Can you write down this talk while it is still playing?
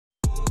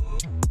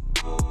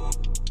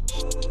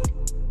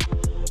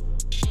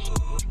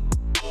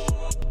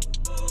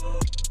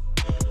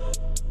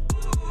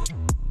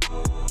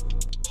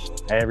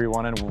Hey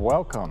everyone, and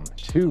welcome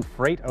to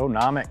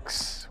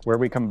Freightonomics, where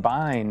we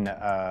combine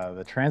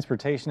the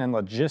transportation and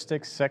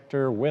logistics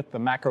sector with the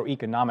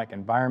macroeconomic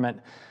environment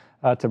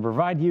to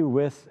provide you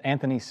with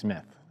Anthony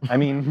Smith.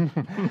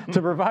 To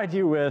provide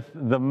you with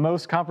the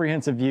most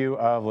comprehensive view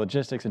of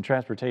logistics and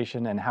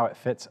transportation and how it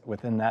fits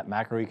within that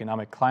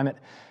macroeconomic climate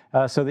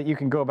so that you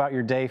can go about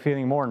your day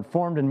feeling more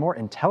informed and more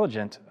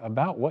intelligent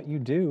about what you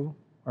do,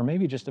 or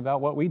maybe just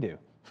about what we do.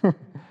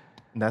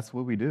 That's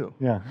what we do.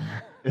 Yeah.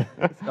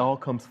 It all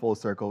comes full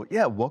circle.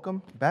 Yeah,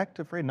 welcome back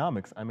to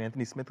Freightonomics. I'm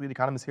Anthony Smith, lead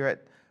economist here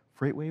at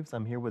FreightWaves.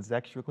 I'm here with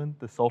Zac Strickland,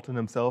 the Sultan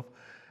himself,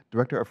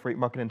 Director of Freight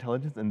Market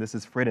Intelligence, and this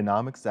is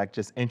Freightonomics. Zac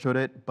just introed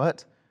it,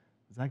 but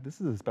Zac,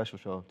 this is a special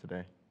show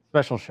today.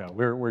 Special show.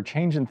 We're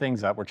changing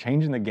things up. We're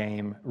changing the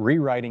game,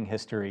 rewriting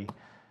history.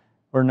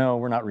 Or no,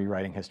 we're not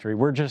rewriting history.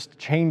 We're just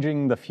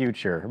changing the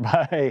future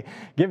by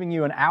giving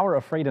you an hour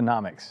of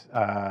Freightonomics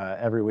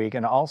every week.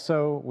 And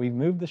also, we've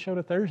moved the show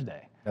to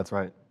Thursday. That's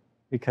right.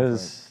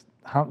 Because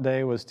Hump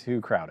Day was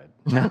too crowded.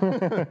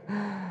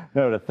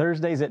 No, to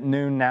Thursdays at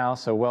noon now,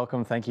 so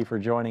welcome. Thank you for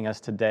joining us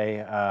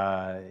today.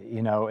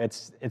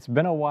 It's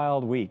been a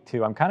wild week,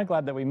 too. I'm kind of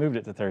glad that we moved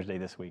it to Thursday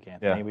this week,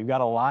 Anthony. Yeah. We've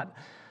got a lot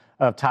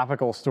of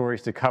topical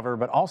stories to cover,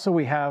 but also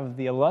we have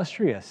the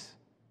illustrious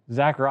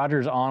Zac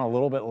Rogers on a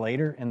little bit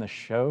later in the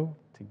show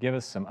to give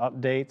us some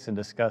updates and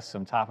discuss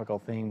some topical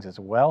things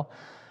as well.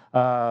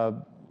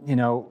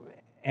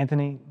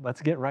 Anthony,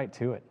 let's get right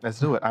to it. Let's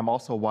do it. I'm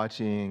also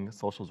watching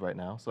socials right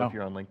now, so if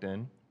you're on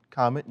LinkedIn,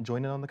 comment and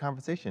join in on the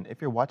conversation.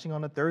 If you're watching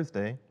on a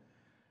Thursday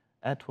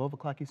at 12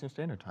 o'clock Eastern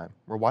Standard Time,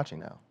 we're watching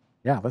now.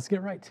 Yeah, let's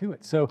get right to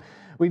it. So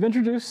we've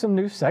introduced some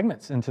new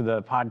segments into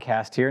the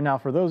podcast here. Now,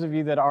 for those of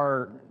you that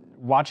are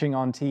watching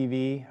on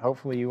TV,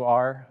 hopefully you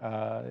are,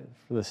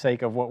 for the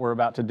sake of what we're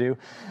about to do.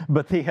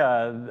 But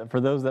for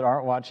those that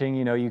aren't watching,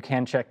 you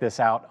can check this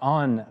out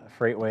on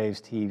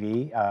FreightWaves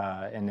TV,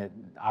 and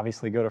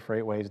obviously go to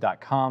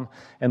FreightWaves.com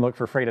and look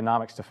for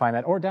Freightonomics to find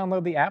that, or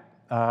download the app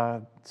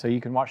so you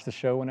can watch the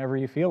show whenever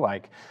you feel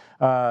like.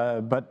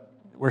 But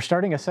we're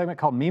starting a segment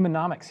called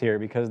Memeonomics here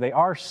because they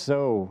are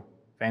so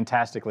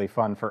fantastically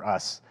fun for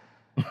us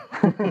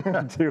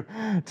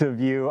to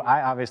view.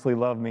 I obviously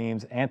love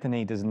memes.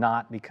 Anthony does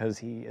not because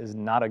he is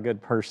not a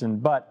good person,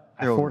 but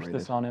I forced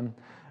this on him.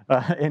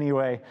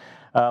 Anyway,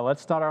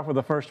 let's start off with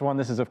the first one.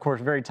 This is, of course,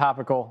 very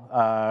topical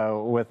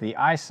with the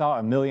I saw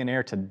a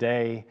millionaire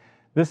today.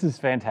 This is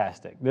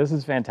fantastic. This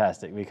is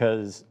fantastic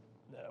because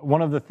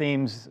one of the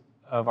themes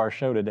of our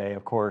show today,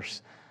 of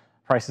course,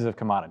 prices of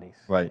commodities.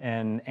 Right.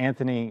 And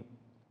Anthony,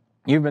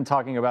 you've been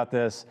talking about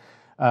this,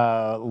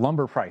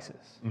 lumber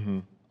prices. Mm-hmm.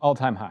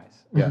 All-time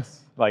highs. Yes.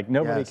 Like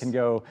nobody can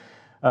go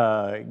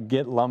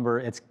get lumber.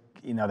 It's,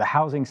 the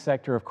housing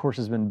sector, of course,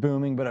 has been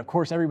booming, but of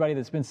course, everybody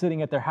that's been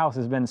sitting at their house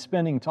has been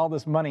spending all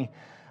this money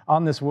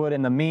on this wood.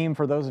 And the meme,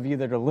 for those of you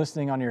that are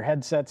listening on your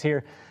headsets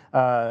here,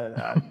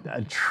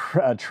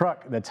 a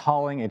truck that's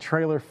hauling a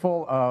trailer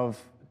full of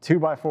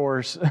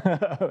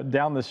 2x4s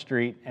down the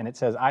street, and it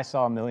says, "I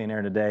saw a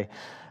millionaire today."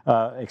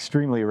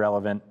 Extremely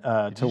relevant to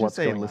what's going on. Did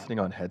you say listening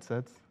on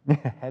headsets?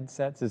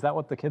 Headsets? Is that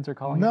what the kids are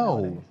calling it?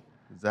 No.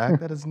 Zac,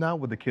 that is not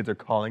what the kids are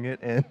calling it,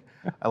 and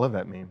I love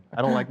that meme.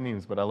 I don't like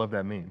memes, but I love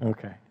that meme.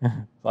 Okay, as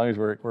long as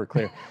we're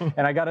clear.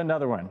 And I got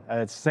another one.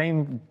 It's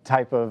same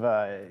type of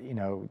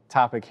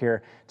topic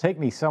here. Take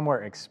me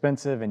somewhere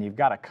expensive, and you've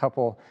got a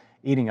couple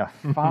eating a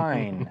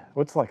fine,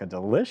 what's like a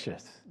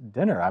delicious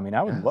dinner. I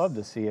would love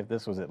to see if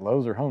this was at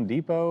Lowe's or Home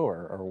Depot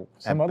or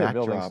some other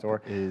building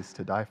store. Is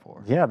to die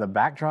for. Yeah, the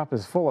backdrop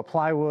is full of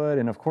plywood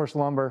and of course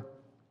lumber.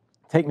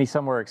 Take me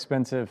somewhere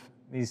expensive.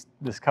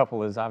 This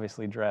couple is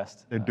obviously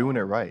dressed. They're doing it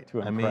right. To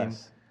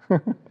impress.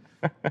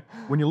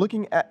 When you're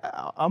looking at,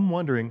 I'm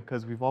wondering,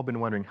 because we've all been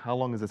wondering, how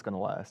long is this going to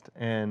last?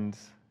 And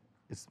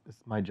it's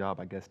my job,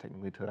 I guess,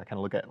 technically, to kind of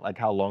look at like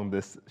how long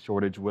this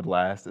shortage would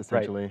last,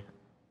 essentially. Right.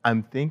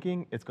 I'm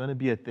thinking it's going to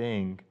be a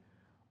thing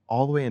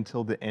all the way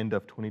until the end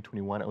of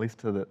 2021, at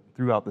least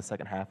throughout the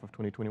second half of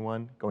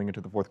 2021, going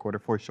into the fourth quarter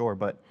for sure.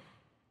 But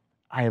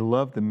I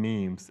love the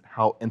memes,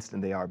 how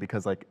instant they are,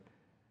 because like,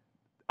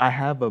 I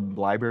have a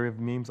library of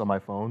memes on my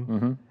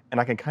phone,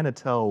 and I can kind of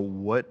tell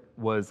what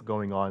was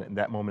going on in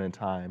that moment in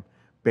time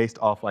based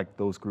off like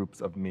those groups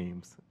of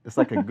memes. It's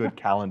like a good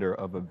calendar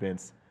of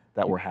events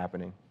that were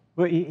happening.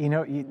 Well,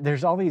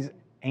 there's all these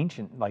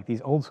ancient, like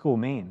these old school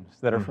memes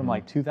that are from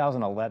like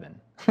 2011.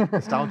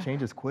 The style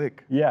changes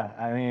quick.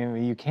 Yeah,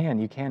 you can,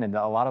 and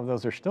a lot of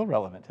those are still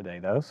relevant today,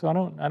 though. So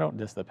I don't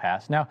diss the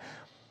past. Now,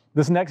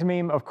 this next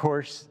meme, of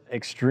course,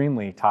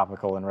 extremely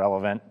topical and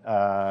relevant.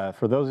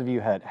 For those of you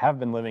that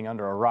have been living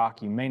under a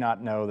rock, you may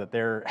not know that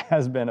there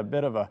has been a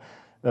bit of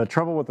a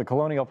trouble with the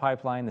Colonial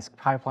Pipeline. This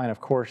pipeline,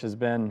 of course, has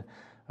been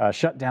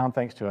shut down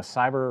thanks to a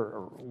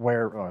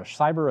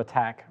cyber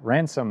attack,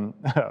 ransom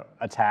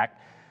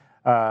attack,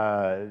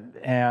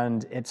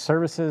 and it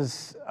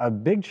services a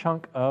big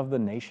chunk of the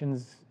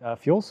nation's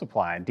fuel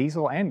supply,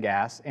 diesel and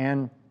gas.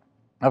 And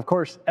of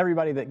course,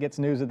 everybody that gets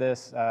news of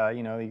this,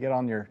 you get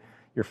on your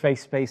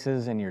face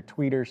spaces and your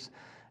tweeters,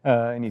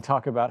 and you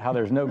talk about how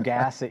there's no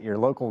gas at your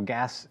local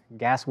gas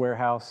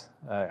warehouse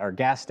or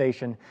gas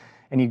station,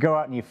 and you go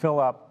out and you fill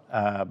up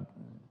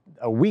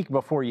a week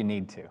before you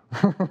need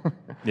to.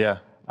 Yeah.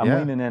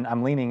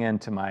 I'm leaning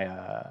into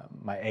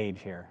my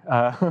age here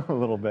a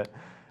little bit.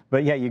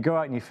 But yeah, you go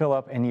out and you fill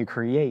up and you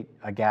create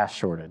a gas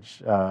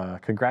shortage.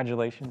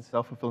 Congratulations.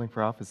 Self-fulfilling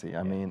prophecy.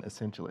 I mean,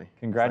 essentially.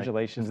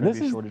 Congratulations. It's like, there's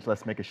gonna be a shortage,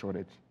 let's make a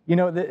shortage. You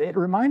know, it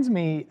reminds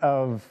me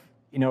of,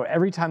 you know,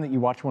 every time that you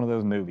watch one of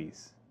those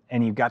movies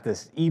and you've got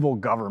this evil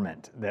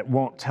government that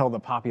won't tell the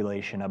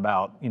population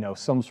about, you know,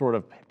 some sort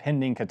of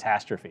pending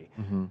catastrophe.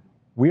 Mm-hmm.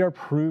 We are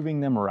proving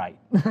them right.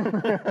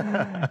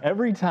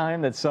 Every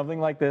time that something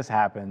like this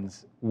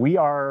happens, we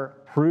are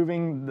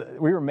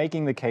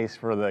making the case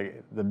for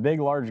the big,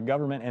 large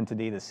government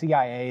entity, the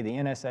CIA, the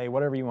NSA,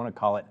 whatever you want to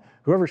call it.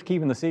 Whoever's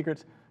keeping the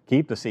secrets,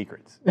 keep the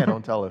secrets. Yeah,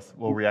 don't tell us.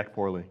 We'll react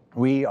poorly.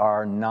 We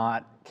are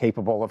not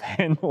capable of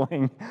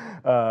handling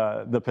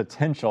the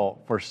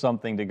potential for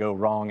something to go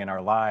wrong in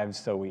our lives,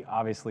 so we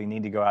obviously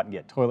need to go out and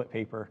get toilet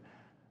paper.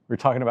 We were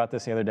talking about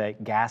this the other day.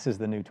 Gas is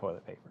the new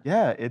toilet paper.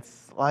 Yeah,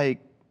 it's like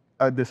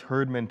this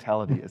herd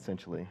mentality,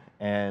 essentially.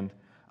 And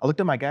I looked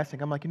at my gas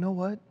tank. I'm like, you know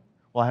what?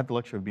 Well, I have the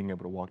luxury of being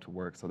able to walk to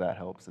work, so that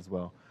helps as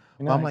well.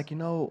 Nice. But I'm like, you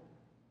know,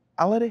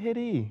 I'll let it hit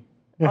E.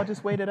 I'll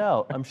just wait it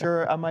out. I'm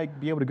sure I might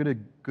be able to get a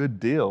good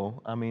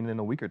deal, I mean, in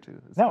a week or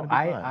two. No,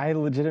 I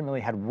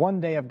legitimately had 1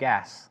 day of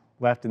gas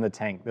left in the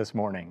tank this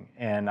morning.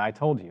 And I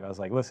told you, I was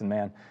like, listen,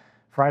 man,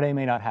 Friday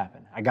may not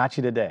happen. I got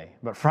you today.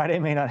 But Friday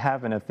may not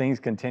happen if things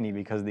continue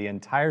because the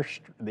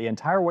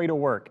entire way to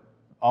work,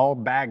 all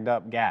bagged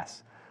up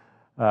gas.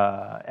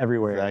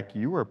 Everywhere. Zach,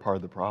 you were part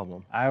of the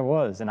problem. I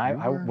was, and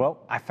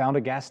I found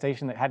a gas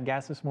station that had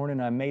gas this morning,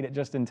 and I made it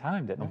just in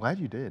time, didn't I? I'm glad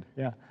you did.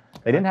 Yeah,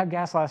 they didn't have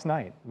gas last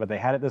night, but they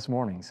had it this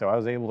morning, so I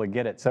was able to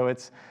get it. So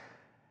it's,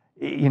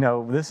 you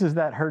know, this is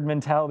that herd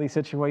mentality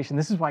situation.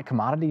 This is why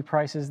commodity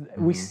prices,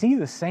 we see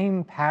the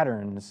same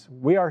patterns.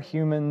 We are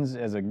humans.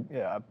 As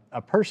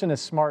a person is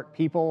smart,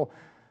 people,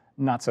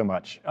 not so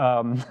much.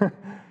 You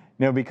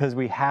know, because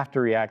we have to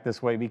react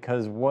this way.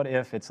 Because what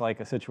if it's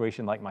like a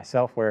situation like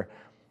myself where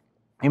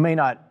you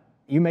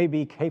may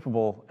be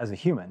capable as a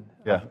human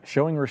of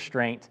showing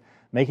restraint,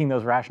 making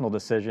those rational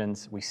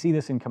decisions. We see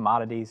this in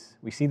commodities.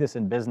 We see this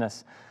in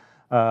business,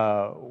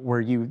 where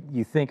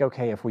you think,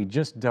 okay, if we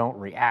just don't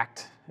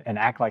react and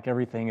act like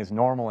everything is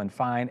normal and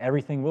fine,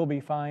 everything will be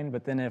fine.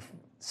 But then if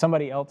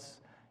somebody else,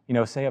 you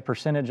know, say a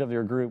percentage of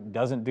your group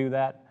doesn't do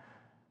that,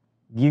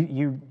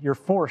 you're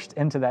forced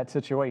into that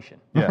situation.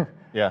 Yeah,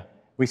 yeah.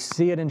 We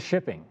see it in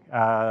shipping.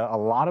 A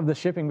lot of the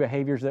shipping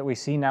behaviors that we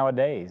see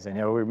nowadays, and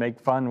you know, we make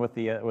fun with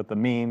the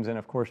memes, and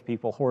of course,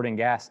 people hoarding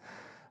gas,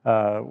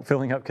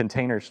 filling up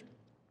containers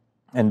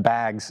and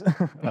bags.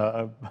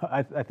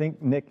 I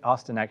think Nick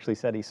Austin actually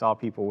said he saw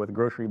people with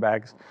grocery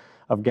bags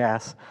of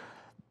gas.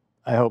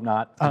 I hope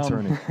not.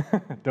 Concerning.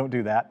 Don't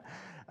do that.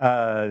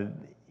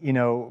 You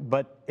know,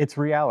 but it's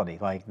reality.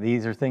 Like,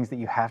 these are things that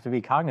you have to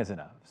be cognizant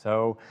of.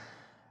 So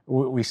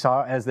we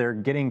saw as they're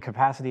getting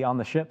capacity on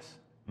the ships,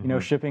 you know,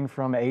 shipping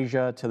from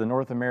Asia to the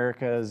North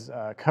America's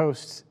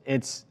coasts,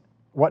 it's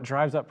what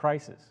drives up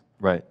prices.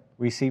 Right.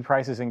 We see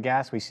prices in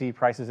gas. We see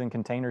prices in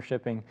container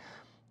shipping.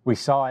 We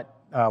saw it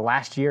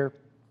last year.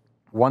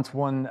 Once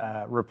one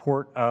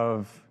report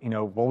of, you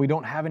know, well, we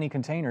don't have any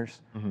containers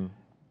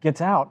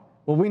gets out,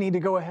 well, we need to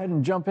go ahead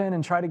and jump in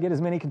and try to get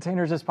as many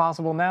containers as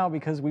possible now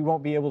because we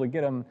won't be able to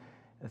get them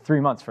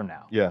 3 months from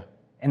now. Yeah.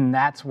 And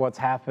that's what's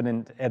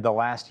happened in the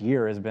last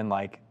year has been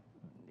like,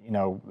 you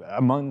know,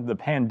 among the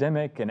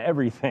pandemic and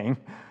everything.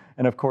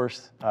 And of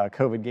course,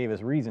 COVID gave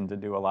us reason to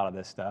do a lot of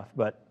this stuff,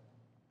 but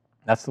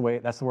that's the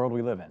world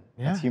we live in.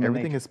 Yeah, human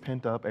everything nature. is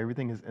pent up,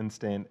 everything is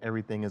instant,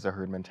 everything is a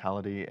herd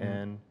mentality,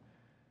 and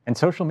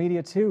social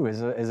media too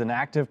is an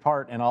active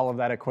part in all of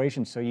that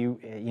equation. So you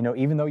know,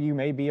 even though you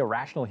may be a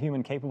rational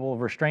human capable of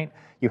restraint,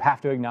 you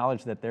have to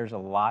acknowledge that there's a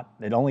lot.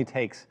 It only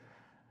takes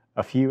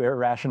a few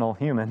irrational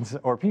humans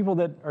or people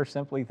that are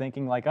simply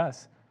thinking like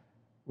us.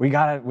 We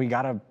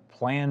gotta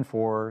plan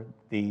for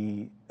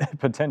the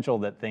potential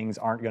that things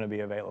aren't going to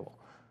be available.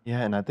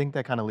 Yeah, and I think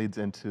that kind of leads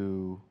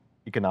into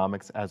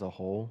economics as a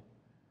whole.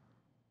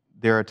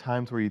 There are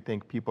times where you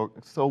think people,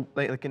 so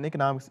like in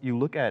economics, you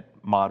look at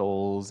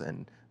models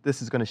and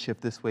this is going to shift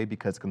this way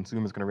because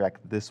consumers going to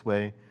react this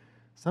way.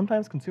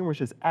 Sometimes consumers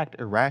just act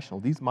irrational.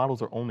 These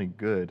models are only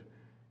good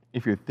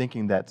if you're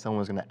thinking that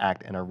someone's going to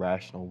act in a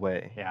rational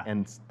way. Yeah.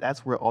 And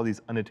that's where all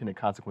these unintended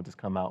consequences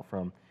come out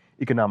from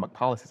economic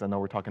policies. I know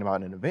we're talking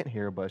about an event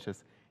here, but it's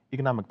just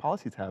economic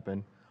policies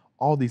happen,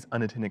 all these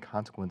unintended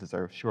consequences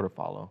are sure to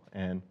follow.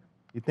 And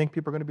you think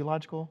people are going to be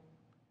logical?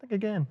 Think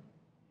again.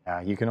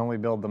 Yeah, you can only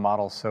build the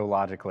model so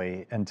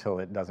logically until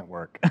it doesn't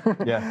work.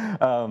 Yeah.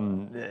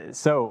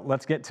 So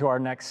let's get to our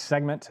next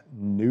segment,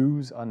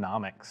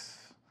 Newsonomics.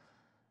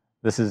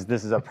 This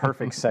is a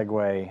perfect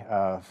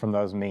segue from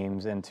those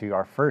memes into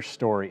our first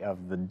story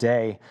of the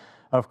day.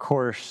 Of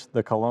course,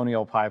 the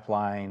Colonial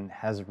Pipeline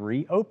has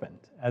reopened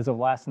as of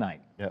last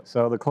night. Yep.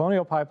 So the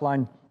Colonial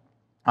Pipeline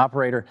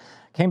operator,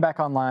 came back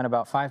online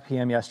about 5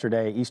 p.m.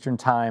 yesterday Eastern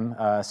time.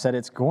 Said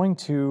it's going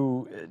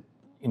to,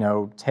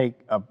 take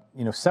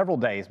several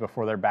days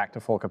before they're back to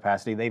full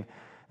capacity.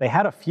 They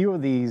had a few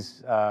of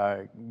these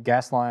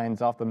gas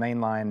lines off the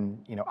main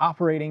line,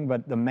 operating,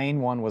 but the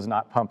main one was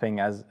not pumping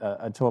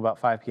until about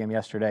 5 p.m.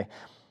 yesterday.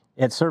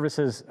 It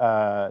services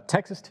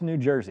Texas to New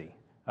Jersey.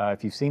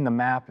 If you've seen the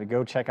map,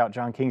 go check out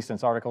John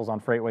Kingston's articles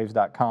on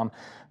FreightWaves.com.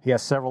 He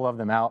has several of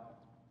them out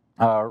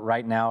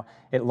right now.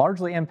 It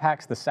largely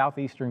impacts the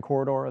southeastern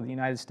corridor of the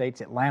United States,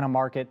 Atlanta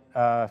market.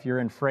 If you're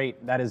in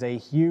freight, that is a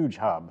huge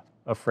hub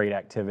of freight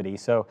activity.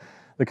 So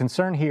the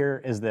concern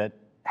here is that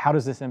how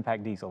does this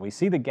impact diesel? We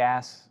see the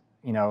gas,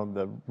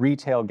 the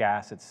retail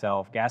gas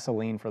itself,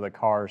 gasoline for the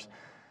cars,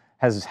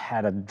 has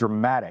had a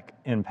dramatic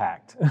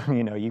impact.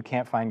 You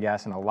can't find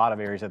gas in a lot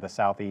of areas of the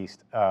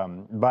Southeast,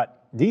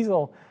 but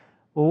diesel,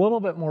 a little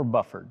bit more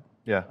buffered.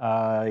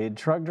 Yeah.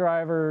 Truck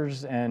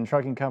drivers and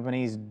trucking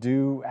companies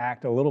do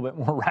act a little bit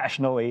more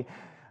rationally.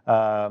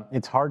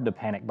 It's hard to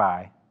panic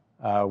buy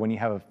when you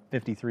have a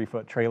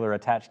 53-foot trailer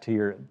attached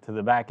to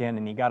the back end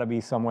and you got to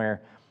be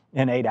somewhere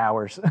in 8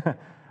 hours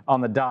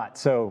on the dot.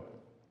 So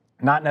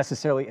not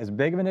necessarily as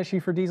big of an issue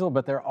for diesel,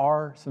 but there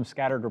are some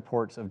scattered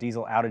reports of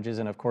diesel outages.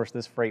 And of course,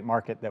 this freight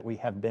market that we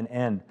have been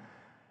in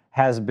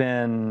has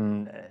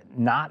been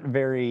not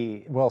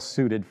very well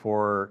suited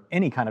for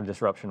any kind of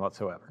disruption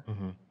whatsoever.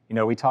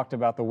 Mm-hmm. We talked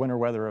about the winter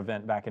weather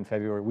event back in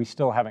February. We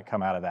still haven't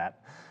come out of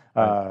that.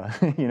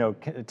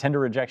 Right. Tender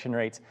rejection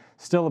rates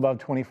still above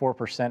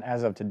 24%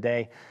 as of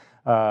today.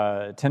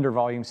 Tender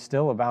volumes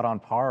still about on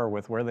par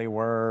with where they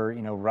were,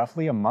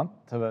 roughly a month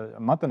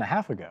and a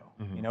half ago,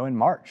 mm-hmm. In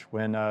March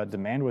when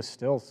demand was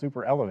still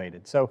super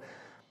elevated. So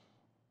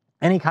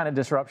any kind of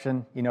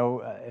disruption,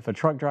 if a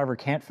truck driver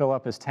can't fill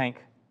up his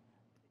tank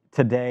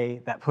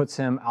today, that puts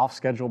him off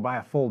schedule by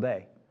a full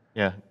day.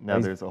 Yeah, now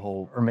there's a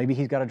whole... Or maybe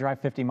he's got to drive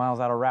 50 miles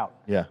out of route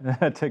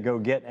to go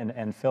get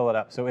and fill it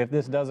up. So if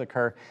this does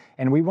occur,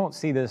 and we won't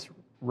see this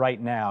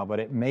right now, but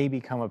it may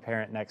become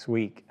apparent next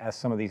week as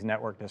some of these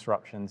network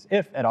disruptions,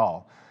 if at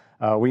all.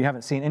 We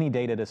haven't seen any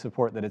data to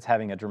support that it's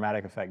having a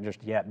dramatic effect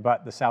just yet,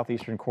 but the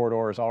southeastern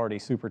corridor is already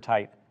super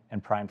tight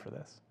and primed for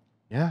this.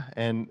 Yeah,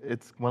 and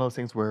it's one of those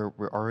things where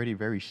we're already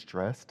very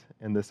stressed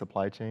in the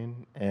supply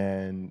chain,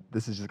 and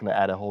this is just going to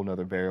add a whole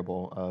nother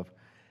variable of,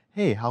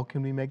 hey, how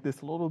can we make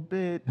this a little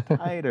bit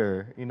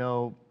tighter?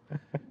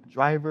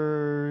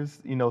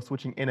 Drivers,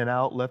 switching in and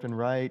out, left and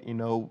right,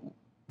 the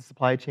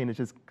supply chain is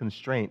just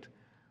constrained.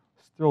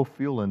 Let's throw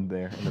fuel in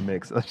there in the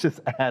mix. Let's just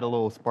add a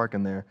little spark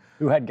in there.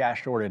 Who had gas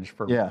shortage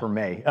for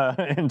May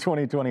in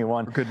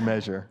 2021? For good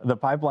measure. The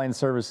pipeline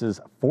services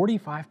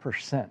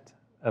 45%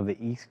 of the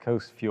East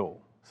Coast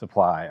fuel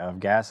supply of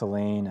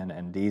gasoline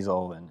and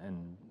diesel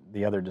and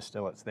the other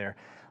distillates there.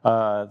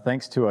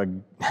 Thanks to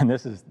and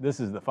this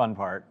is the fun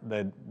part,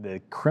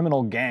 the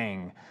criminal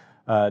gang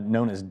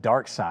known as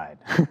Dark Side.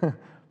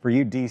 For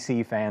you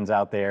DC fans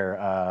out there,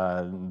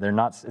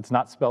 it's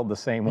not spelled the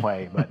same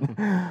way, but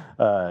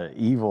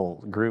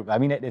evil group. I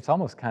mean, it's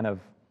almost kind of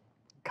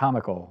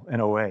comical in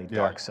a way.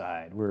 Dark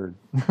Side. We're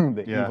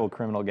the evil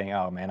criminal gang.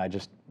 Oh man,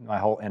 my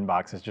whole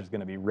inbox is just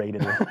going to be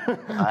raided.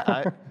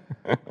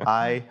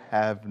 I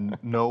have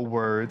no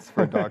words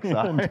for Dark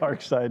Side.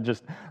 Dark Side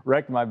just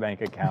wrecked my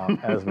bank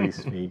account as we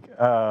speak.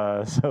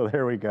 So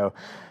there we go.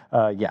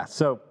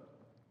 So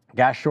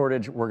gas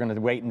shortage, we're going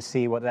to wait and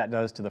see what that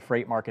does to the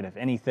freight market, if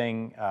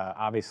anything.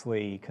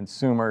 Obviously,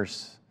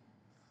 consumers,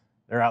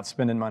 they're out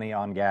spending money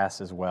on gas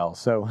as well.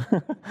 So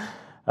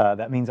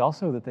that means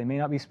also that they may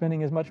not be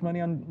spending as much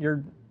money on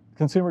your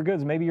consumer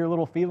goods. Maybe your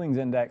little feelings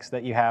index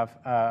that you have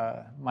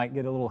might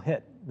get a little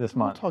hit this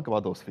month. We'll talk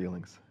about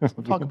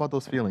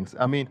those feelings.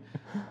 I mean,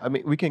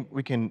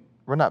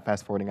 we're not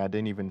fast forwarding. I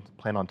didn't even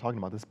plan on talking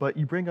about this, but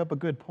you bring up a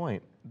good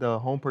point. The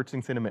home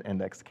purchasing sentiment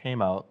index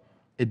came out.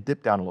 It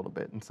dipped down a little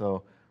bit. And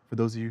so for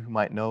those of you who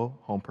might know,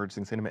 home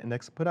purchasing sentiment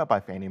index put out by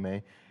Fannie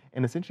Mae.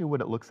 And essentially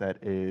what it looks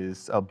at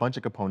is a bunch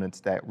of components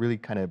that really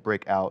kind of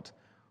break out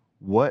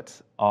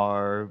what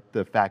are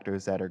the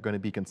factors that are going to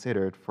be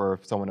considered for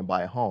someone to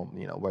buy a home.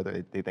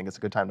 Whether they think it's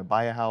a good time to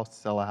buy a house,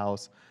 sell a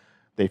house,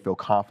 they feel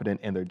confident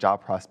in their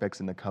job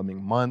prospects in the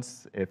coming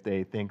months, if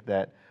they think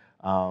that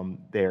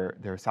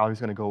their salary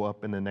is going to go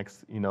up in the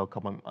next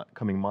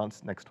coming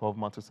months, next 12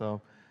 months or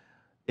so.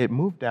 It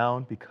moved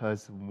down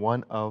because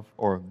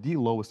the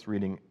lowest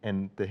reading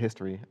in the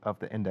history of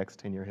the index,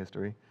 10-year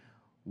history,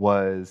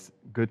 was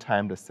good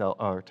time to sell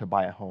or to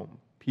buy a home.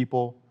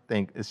 People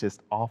think it's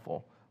just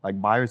awful. Like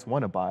buyers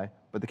want to buy,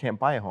 but they can't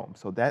buy a home.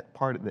 So that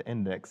part of the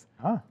index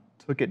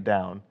took it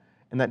down.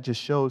 And that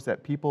just shows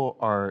that people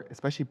are,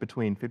 especially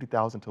between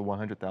 50,000 to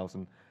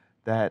 100,000,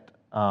 that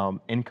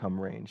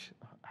income range,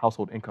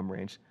 household income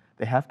range,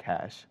 they have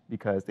cash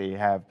because they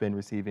have been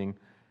receiving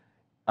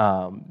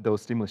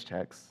those stimulus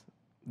checks.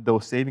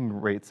 Those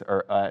saving rates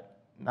are at,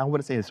 I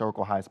wouldn't say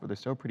historical highs, but they're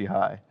still pretty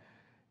high.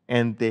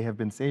 And they have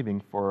been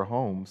saving for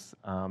homes,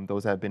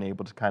 those that have been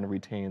able to kind of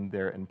retain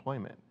their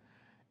employment.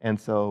 And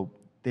so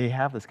they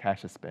have this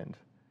cash to spend.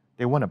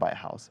 They want to buy a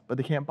house, but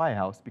they can't buy a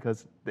house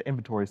because the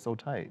inventory is so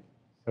tight.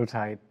 So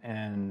tight,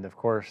 and of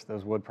course,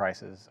 those wood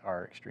prices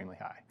are extremely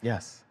high.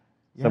 Yes.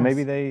 So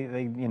maybe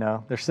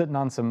they're sitting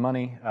on some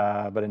money,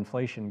 but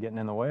inflation getting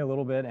in the way a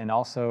little bit, and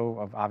also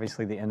of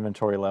obviously the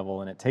inventory level,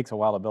 and it takes a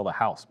while to build a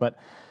house. But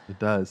It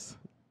does.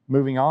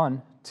 moving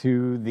on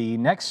to the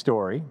next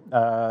story,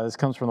 this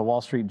comes from the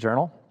Wall Street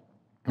Journal.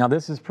 Now,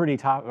 this is pretty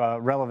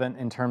relevant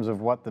in terms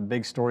of what the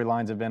big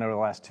storylines have been over the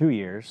last 2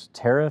 years.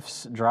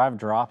 Tariffs drive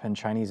drop in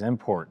Chinese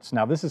imports.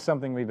 Now, this is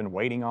something we've been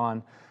waiting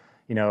on.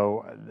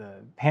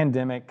 The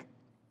pandemic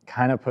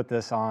kind of put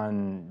this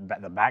on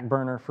the back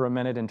burner for a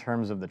minute in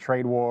terms of the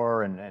trade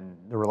war and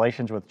the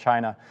relations with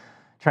China.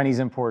 Chinese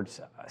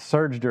imports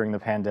surged during the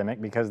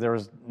pandemic because there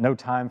was no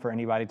time for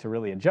anybody to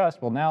really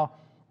adjust. Well, now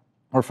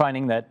we're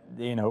finding that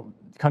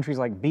countries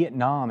like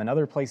Vietnam and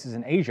other places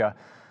in Asia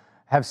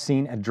have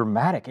seen a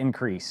dramatic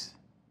increase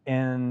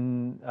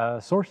in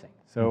sourcing.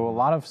 So a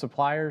lot of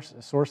suppliers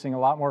sourcing a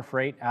lot more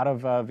freight out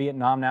of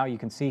Vietnam now. You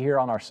can see here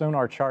on our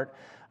sonar chart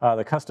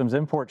the customs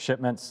import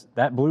shipments,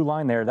 that blue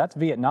line there, that's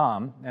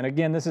Vietnam. And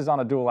again, this is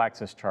on a dual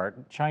axis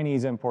chart.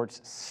 Chinese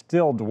imports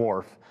still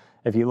dwarf.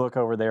 If you look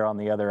over there on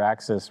the other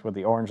axis with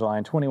the orange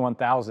line,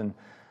 21,000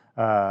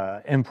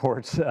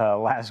 imports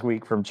last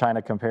week from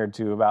China compared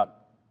to about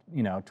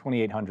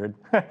 2,800.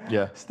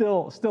 Yeah.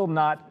 Still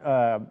not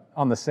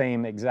on the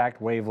same exact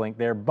wavelength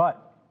there,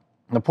 but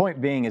the point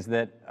being is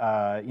that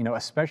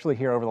especially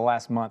here over the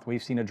last month,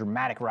 we've seen a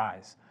dramatic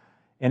rise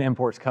in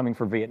imports coming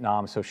from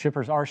Vietnam. So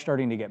shippers are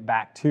starting to get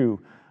back to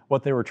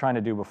what they were trying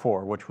to do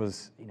before, which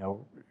was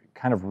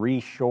kind of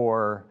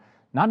reshore,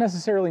 not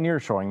necessarily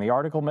nearshoring. The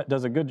article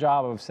does a good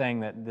job of saying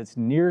that this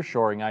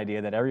nearshoring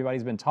idea that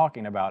everybody's been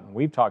talking about and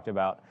we've talked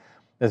about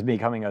as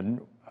becoming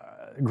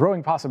a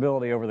growing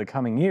possibility over the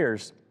coming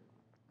years.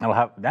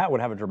 That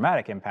would have a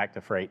dramatic impact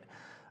to freight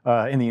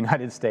in the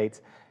United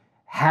States.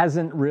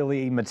 Hasn't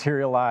really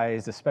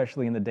materialized,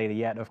 especially in the data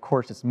yet. Of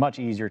course, it's much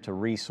easier to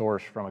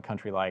resource from a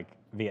country like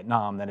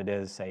Vietnam than it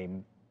is, say,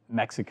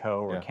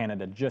 Mexico or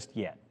Canada just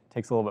yet. It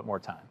takes a little bit more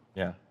time.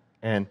 Yeah,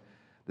 and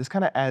this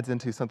kind of adds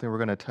into something we're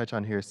going to touch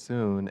on here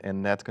soon,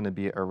 and that's going to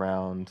be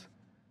around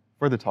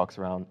further talks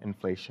around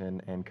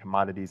inflation and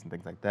commodities and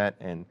things like that,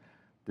 and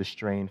the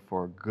strain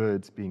for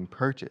goods being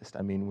purchased.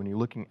 I mean, when you're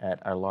looking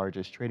at our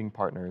largest trading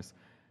partners,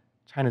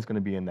 China's going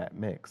to be in that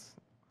mix.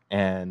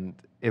 And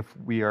if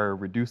we are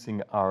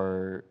reducing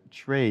our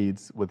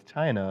trades with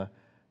China,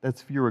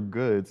 that's fewer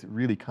goods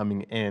really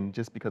coming in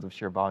just because of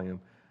sheer volume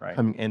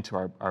coming into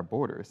our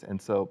borders.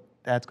 And so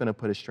that's going to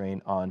put a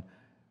strain on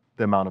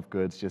the amount of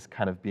goods just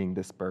kind of being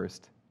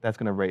dispersed. That's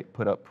going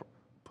to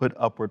put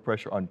upward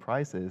pressure on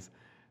prices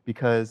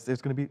because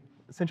there's going to be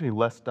essentially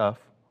less stuff,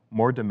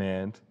 more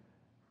demand,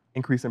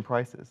 increase in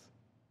prices.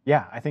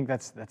 Yeah, I think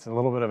that's a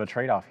little bit of a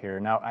trade-off here.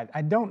 Now,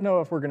 I don't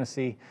know if we're going to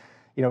see,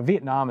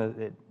 Vietnam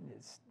it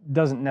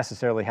doesn't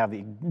necessarily have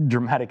the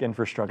dramatic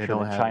infrastructure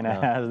that China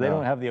has. They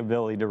don't have the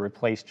ability to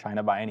replace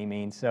China by any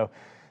means. So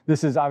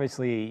this is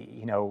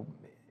obviously,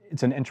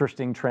 it's an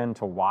interesting trend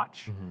to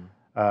watch.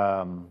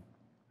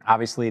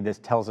 Obviously, this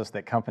tells us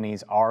that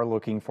companies are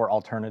looking for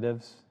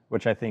alternatives,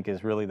 which I think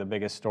is really the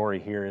biggest story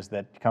here, is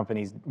that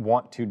companies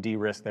want to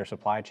de-risk their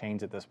supply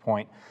chains at this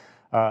point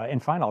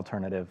and find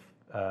alternative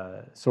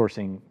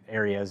sourcing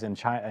areas. And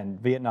China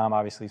and Vietnam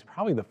obviously is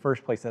probably the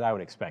first place that I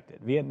would expect it.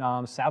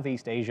 Vietnam,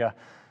 Southeast Asia,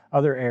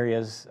 other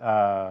areas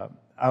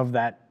of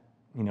that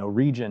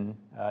region,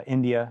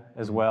 India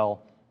as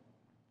well,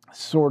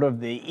 sort of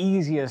the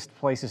easiest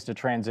places to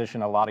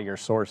transition a lot of your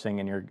sourcing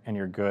and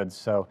your goods.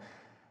 So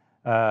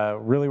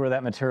really where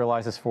that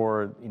materializes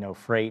for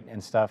freight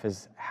and stuff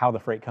is how the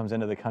freight comes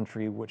into the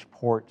country, which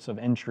ports of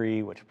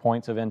entry, which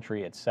points of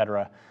entry, et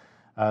cetera.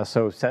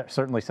 So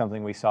certainly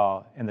something we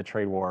saw in the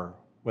trade war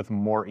with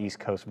more East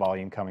Coast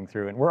volume coming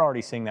through. And we're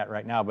already seeing that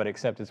right now, but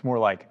except it's more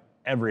like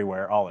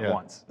everywhere all at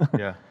once.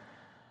 Yeah.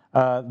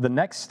 The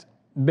next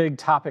big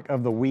topic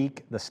of the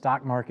week, the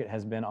stock market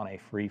has been on a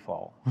free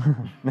fall.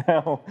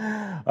 Now,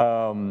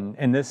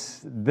 and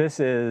this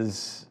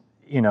is,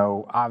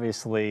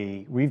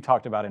 obviously we've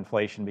talked about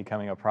inflation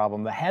becoming a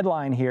problem. The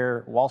headline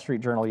here, Wall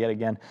Street Journal yet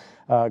again,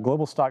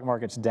 global stock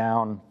market's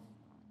down,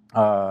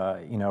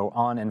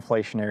 on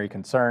inflationary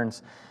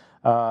concerns.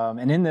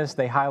 And in this,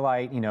 they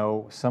highlight,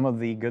 some of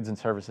the goods and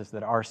services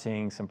that are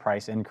seeing some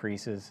price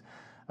increases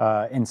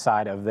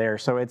inside of there.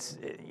 So it's,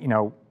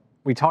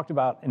 we talked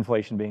about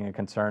inflation being a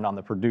concern on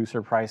the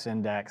producer price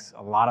index.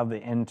 A lot of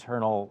the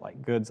internal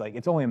goods,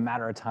 it's only a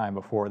matter of time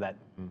before that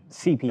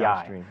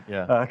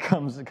CPI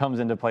comes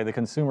into play. The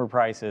consumer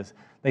prices,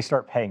 they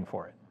start paying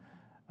for it.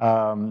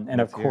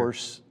 And of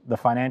course, the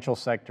financial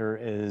sector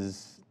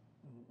is,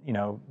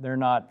 they're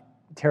not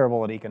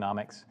terrible at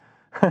economics.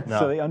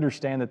 So they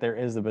understand that there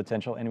is the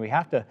potential, and we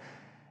have to,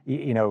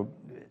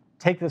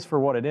 take this for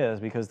what it is,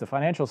 because the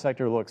financial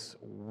sector looks,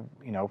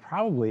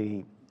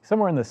 probably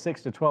somewhere in the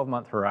 6 to 12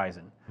 month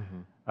horizon.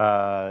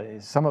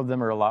 Some of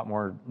them are a lot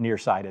more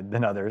nearsighted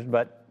than others,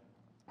 but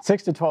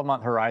 6 to 12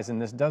 month horizon,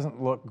 this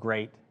doesn't look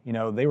great.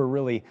 They were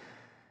really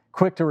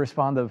quick to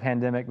respond to the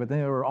pandemic, but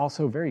they were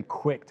also very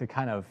quick to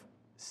kind of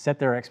set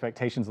their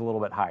expectations a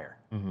little bit higher.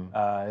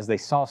 as they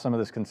saw some of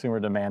this consumer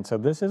demand. So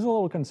this is a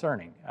little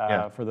concerning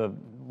for the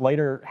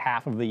later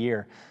half of the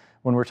year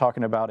when we're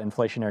talking about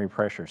inflationary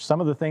pressures.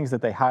 Some of the things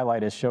that they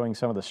highlight as showing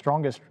some of the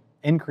strongest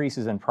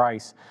increases in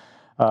price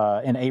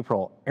in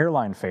April,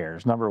 airline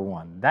fares, number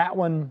one. That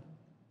one,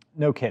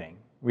 no kidding.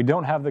 We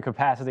don't have the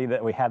capacity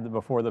that we had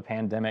before the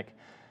pandemic.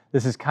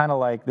 This is kind of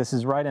like, this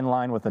is right in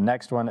line with the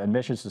next one,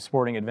 admissions to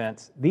sporting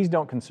events. These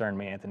don't concern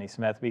me, Anthony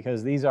Smith,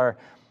 because these are,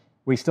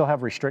 we still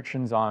have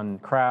restrictions on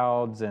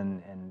crowds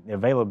and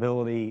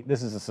availability.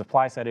 This is a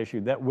supply side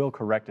issue that will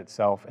correct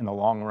itself in the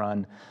long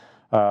run.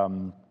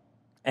 And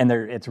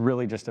it's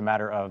really just a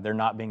matter of there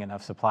not being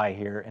enough supply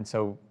here. And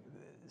so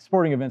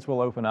sporting events will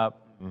open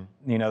up,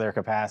 their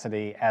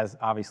capacity as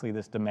obviously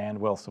this demand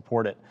will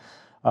support it.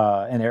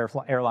 And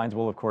airlines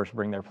will, of course,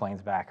 bring their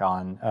planes back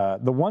on.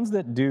 The ones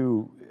that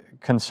do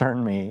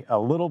concern me a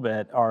little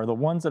bit are the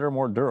ones that are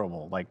more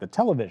durable, like the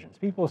televisions.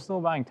 People are still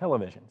buying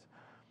televisions.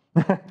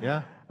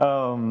 Yeah.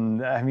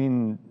 I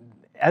mean,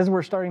 as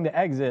we're starting to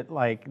exit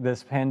like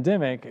this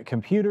pandemic,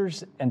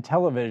 computers and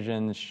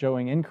televisions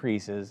showing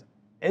increases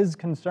is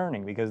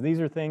concerning because these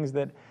are things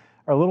that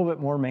are a little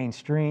bit more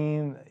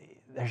mainstream.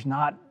 There's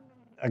not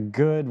a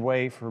good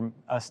way for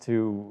us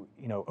to,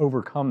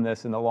 overcome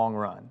this in the long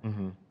run. You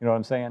know what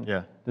I'm saying?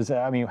 Yeah.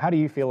 How do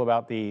you feel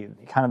about the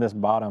kind of this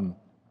bottom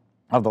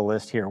of the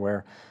list here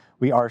where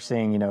we are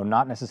seeing,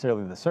 not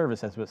necessarily the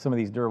services, but some of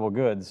these durable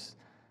goods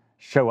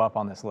show up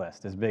on this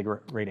list as big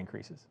rate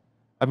increases?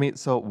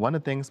 So one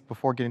of the things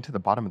before getting to the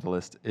bottom of the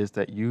list is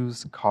that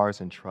used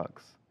cars and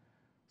trucks.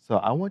 So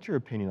I want your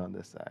opinion on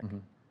this, Zach.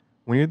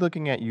 When you're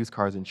looking at used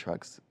cars and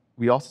trucks,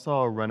 we also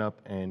saw a run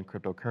up in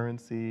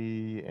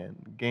cryptocurrency and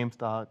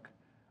GameStop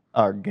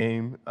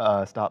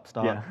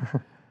stock. Yeah.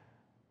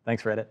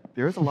 Thanks, Reddit.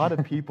 There's a lot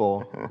of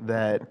people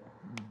that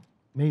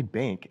made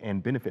bank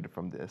and benefited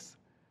from this.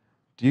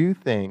 Do you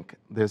think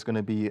there's going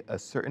to be a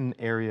certain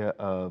area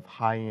of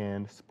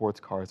high-end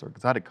sports cars or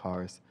exotic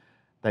cars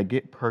that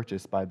get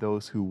purchased by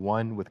those who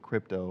won with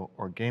crypto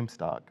or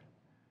GameStop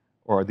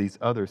or these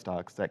other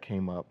stocks that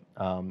came up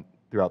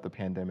throughout the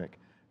pandemic,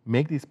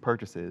 make these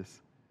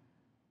purchases,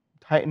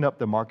 tighten up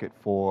the market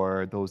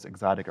for those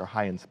exotic or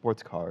high-end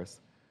sports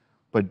cars,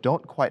 but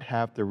don't quite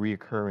have the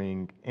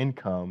reoccurring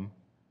income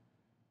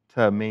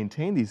to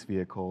maintain these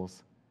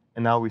vehicles,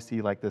 and now we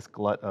see like this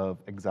glut of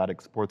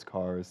exotic sports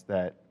cars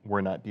that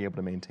we're not be able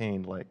to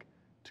maintain like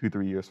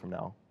 2-3 years from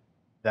now?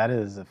 That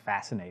is a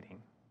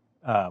fascinating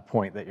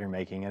point that you're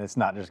making, and it's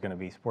not just going to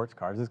be sports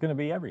cars. It's going to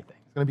be everything.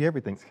 It's going to be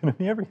everything. It's going to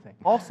be everything.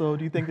 Also,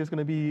 do you think there's going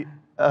to be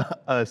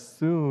a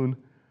soon,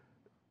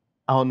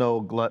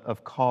 glut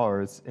of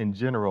cars in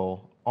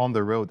general on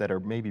the road that are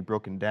maybe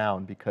broken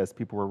down because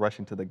people were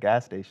rushing to the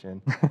gas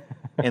station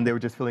and they were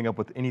just filling up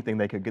with anything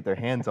they could get their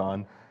hands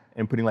on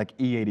and putting like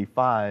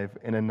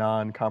E85 in a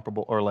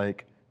non-comparable or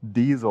like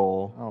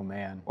diesel. Oh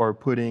man. Or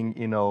putting,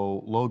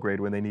 low grade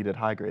when they needed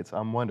high grade. So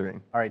I'm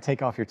wondering. All right,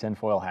 take off your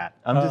tinfoil hat.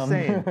 I'm just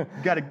saying,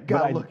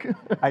 gotta look.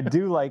 I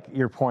do like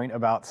your point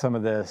about some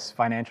of this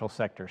financial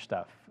sector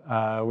stuff.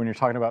 When you're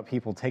talking about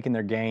people taking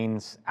their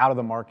gains out of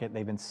the market,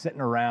 they've been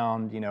sitting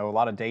around, a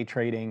lot of day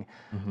trading,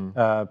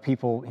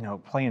 people,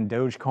 playing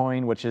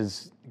Dogecoin, which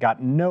has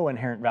got no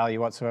inherent value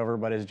whatsoever,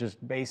 but is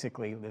just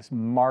basically this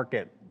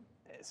market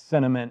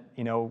sentiment,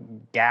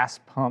 gas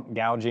pump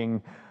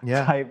gouging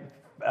type,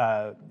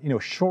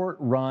 short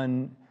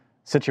run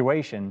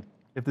situation.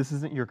 If this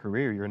isn't your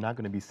career, you're not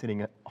going to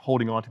be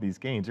holding on to these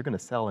gains. You're going to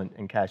sell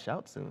and cash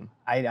out soon.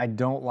 I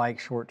don't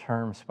like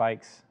short-term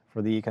spikes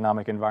for the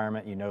economic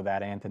environment. You know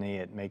that, Anthony.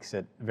 It makes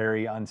it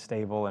very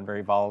unstable and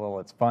very volatile.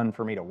 It's fun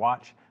for me to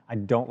watch. I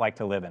don't like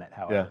to live in it,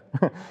 however.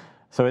 Yeah.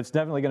 So it's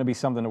definitely going to be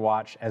something to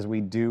watch as we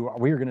are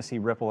going to see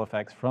ripple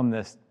effects from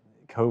this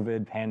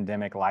COVID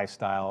pandemic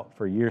lifestyle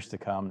for years to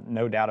come.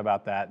 No doubt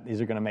about that.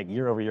 These are going to make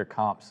year-over-year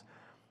comps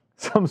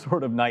some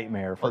sort of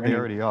nightmare for they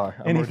already are.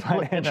 Any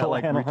financial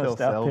analyst retail out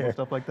sales there. And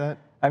stuff like that.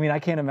 I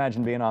can't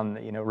imagine being on,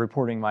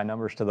 reporting my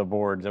numbers to the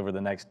boards over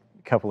the next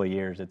couple of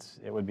years.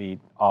 It would be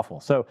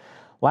awful. So,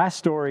 last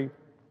story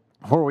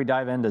before we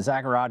dive into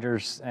Zac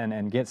Rogers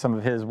and get some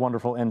of his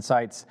wonderful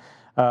insights.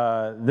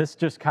 This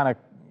just kind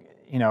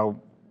of,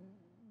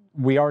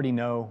 we already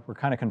know, we're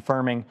kind of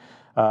confirming.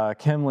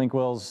 Kim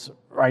Linkwills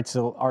writes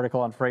an article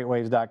on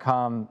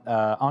FreightWaves.com.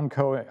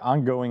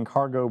 Ongoing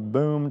cargo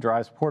boom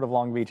drives Port of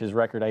Long Beach's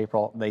record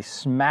April. They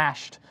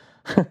smashed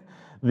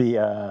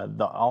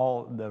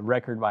the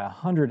record by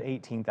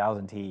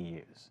 118,000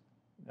 TEUs.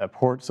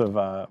 Port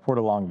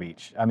of Long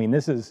Beach.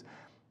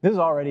 This is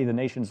already the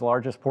nation's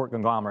largest port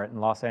conglomerate in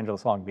Los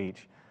Angeles, Long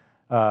Beach,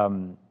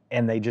 and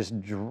they just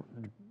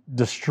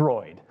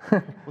destroyed.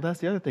 Well, that's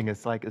the other thing.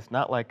 It's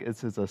not like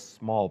this is a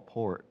small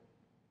port.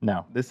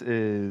 No. This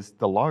is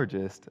the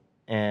largest,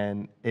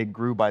 and it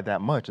grew by that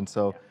much. And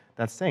so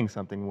that's saying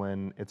something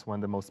when it's one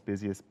of the most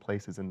busiest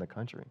places in the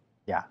country.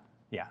 Yeah.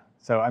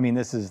 So,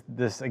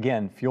 this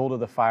again, fuel to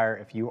the fire.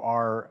 If you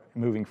are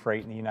moving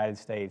freight in the United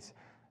States,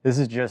 this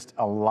is just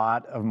a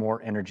lot of more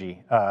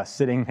energy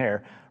sitting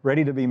there,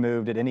 ready to be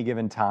moved at any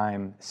given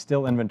time.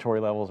 Still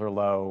inventory levels are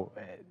low.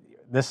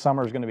 this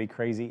summer is going to be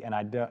crazy, and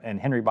and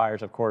Henry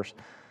Byers, of course,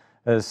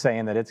 is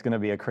saying that it's going to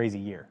be a crazy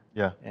year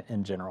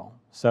in general.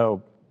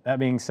 So that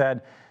being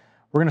said,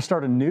 we're going to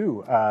start a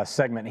new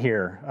segment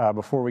here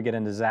before we get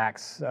into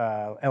Zac's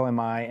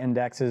LMI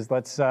indexes.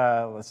 Let's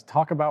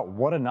talk about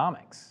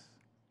Whatonomics.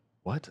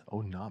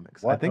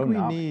 What-onomics? What I think we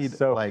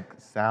need like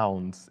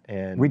sounds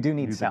and we do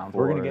need sounds.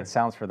 We're going to get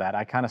sounds for that.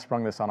 I kind of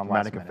sprung this on them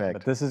last minute,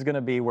 but this is going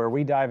to be where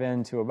we dive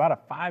into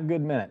about 5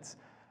 good minutes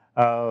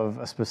of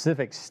a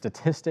specific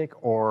statistic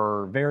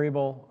or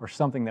variable or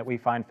something that we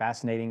find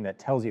fascinating that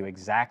tells you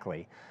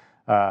exactly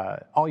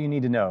all you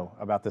need to know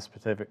about this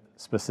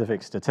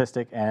specific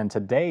statistic. And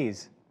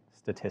today's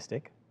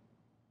statistic,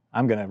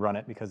 I'm going to run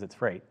it because it's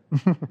freight.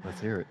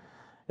 Let's hear it.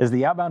 Is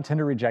the outbound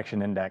tender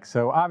rejection index.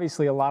 So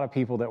obviously a lot of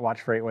people that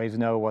watch FreightWaves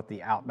know what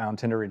the outbound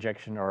tender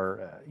rejection,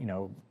 or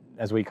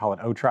as we call it,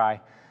 OTRI,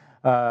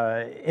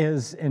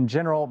 is in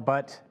general,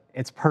 but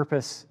its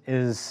purpose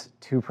is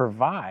to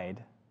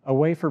provide a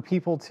way for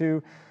people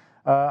to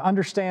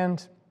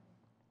understand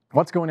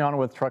what's going on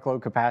with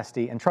truckload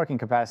capacity and trucking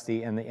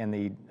capacity in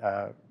the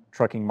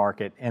trucking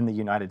market in the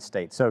United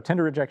States. So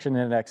tender rejection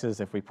indexes,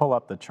 if we pull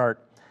up the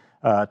chart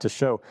to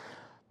show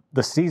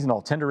the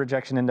seasonal tender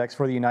rejection index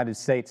for the United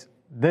States,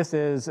 this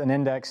is an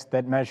index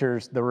that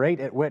measures the rate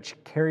at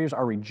which carriers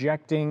are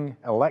rejecting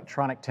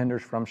electronic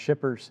tenders from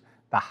shippers.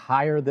 The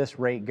higher this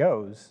rate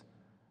goes,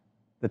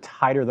 the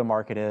tighter the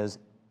market is,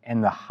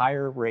 and the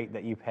higher rate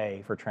that you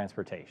pay for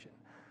transportation.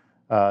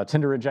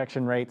 Tender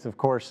rejection rates, of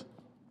course,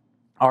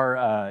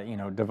 are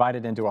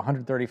divided into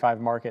 135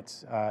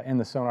 markets in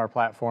the Sonar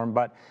platform,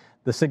 but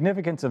the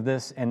significance of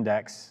this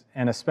index,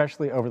 and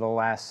especially over the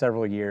last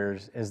several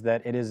years, is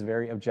that it is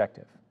very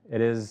objective. It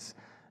is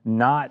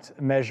not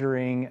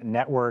measuring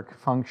network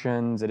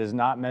functions. It is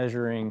not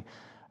measuring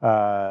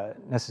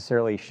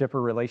necessarily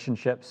shipper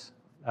relationships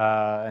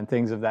and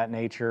things of that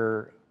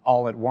nature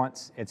all at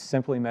once. It's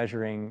simply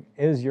measuring,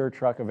 is your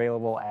truck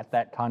available at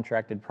that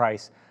contracted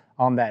price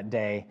on that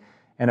day?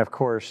 And of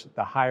course,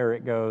 the higher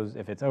it goes,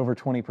 if it's over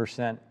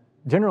 20%,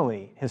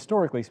 generally,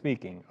 historically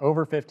speaking,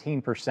 over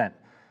 15%,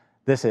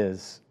 this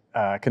is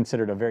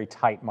considered a very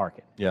tight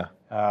market. Yeah.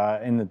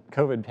 In the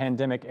COVID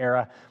pandemic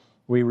era,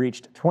 we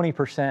reached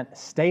 20%,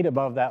 stayed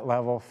above that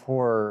level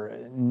for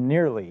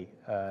nearly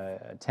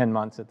 10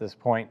 months at this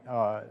point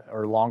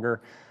or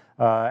longer.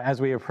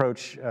 As we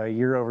approach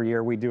year over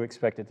year, we do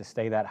expect it to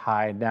stay that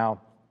high.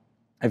 Now,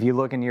 if you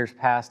look in years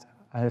past,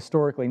 a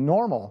historically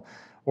normal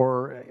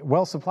or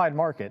well-supplied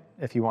market,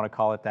 if you want to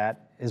call it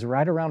that, is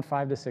right around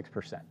 5 to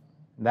 6%.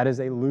 That is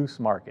a loose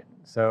market.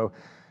 So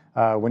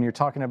when you're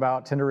talking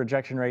about tender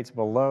rejection rates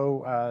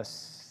below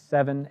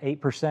 7,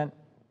 8%,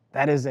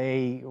 that is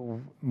a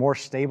more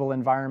stable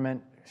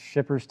environment.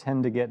 Shippers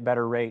tend to get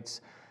better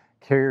rates.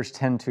 Carriers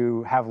tend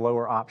to have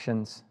lower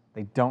options.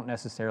 They don't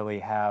necessarily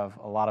have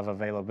a lot of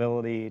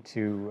availability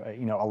to,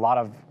 a lot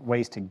of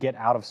ways to get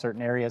out of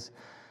certain areas.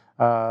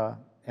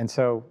 And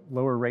so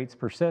lower rates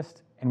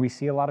persist, and we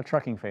see a lot of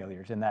trucking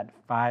failures in that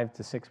 5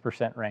 to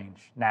 6%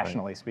 range,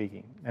 nationally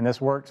speaking. And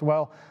this works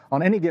well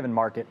on any given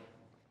market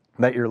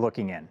that you're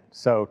looking in.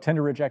 So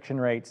tender rejection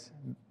rates,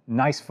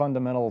 nice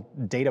fundamental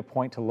data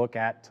point to look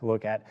at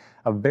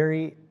a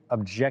very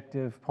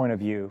objective point of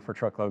view for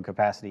truckload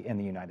capacity in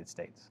the United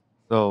States.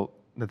 So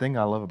the thing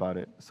I love about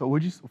it, so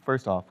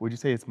first off, would you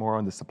say it's more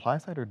on the supply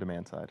side or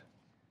demand side?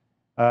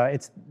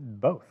 It's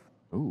both.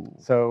 Ooh.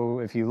 So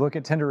if you look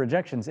at tender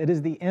rejections, it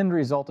is the end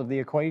result of the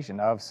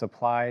equation of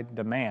supply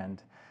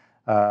demand.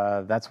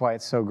 That's why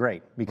it's so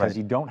great, because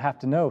you don't have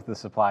to know the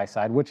supply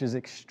side, which is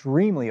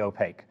extremely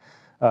opaque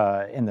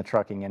in the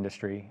trucking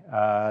industry.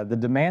 The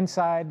demand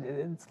side,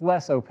 it's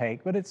less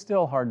opaque, but it's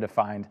still hard to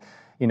find,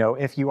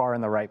 if you are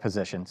in the right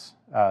positions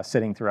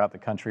sitting throughout the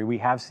country. We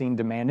have seen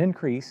demand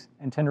increase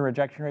and tender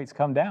rejection rates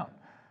come down.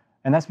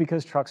 And that's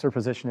because trucks are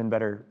positioned in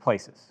better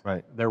places.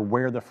 Right. They're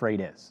where the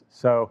freight is.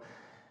 So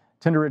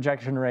tender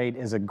rejection rate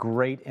is a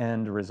great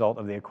end result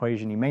of the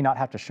equation. You may not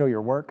have to show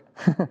your work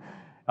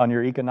on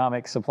your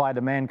economic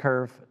supply-demand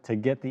curve to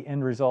get the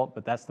end result,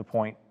 but that's the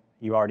point.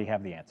 You already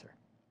have the answer.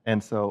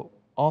 And so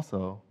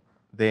also,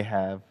 they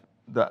have,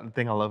 the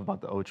thing I love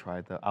about the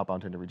OTRI, the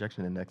outbound tender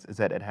rejection index, is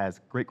that it has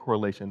great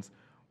correlations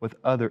with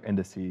other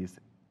indices,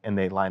 and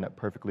they line up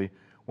perfectly.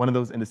 One of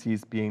those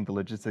indices being the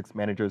Logistics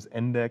Managers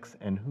Index,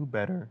 and who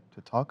better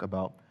to talk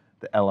about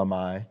the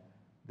LMI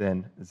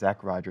than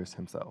Zac Rogers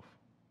himself.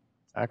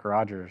 Zac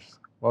Rogers,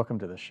 welcome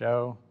to the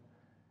show.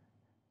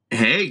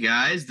 Hey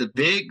guys, the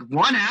big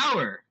 1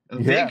 hour,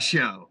 big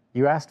show.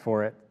 You asked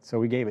for it, so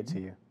we gave it to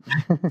you.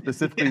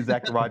 Specifically,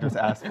 Zac Rogers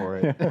asked for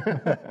it.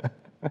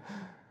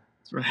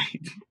 That's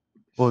right.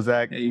 Well,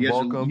 Zac,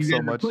 welcome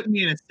so much. You put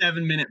me in a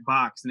 7-minute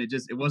box, and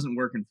it wasn't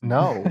working for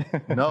me.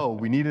 No,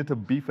 we needed to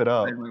beef it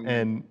up.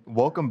 And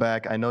welcome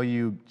back. I know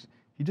you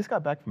just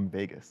got back from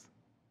Vegas.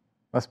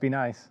 Must be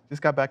nice.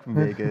 Just got back from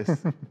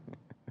Vegas.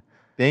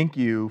 Thank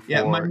you for...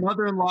 Yeah, my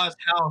mother-in-law's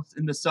house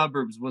in the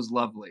suburbs was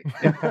lovely.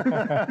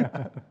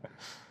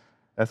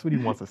 That's what he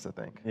wants us to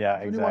think. Yeah,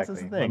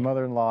 exactly. My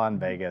mother-in-law in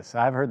Vegas.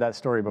 I've heard that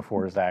story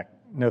before, Zac.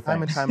 No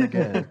time and thanks. time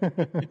again.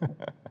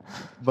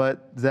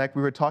 But Zach,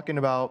 we were talking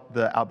about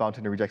the outbound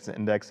tender rejection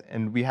index,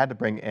 and we had to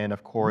bring in,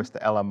 of course, the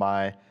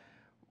LMI.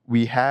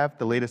 We have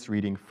the latest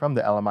reading from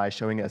the LMI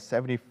showing a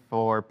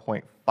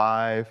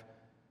 74.5,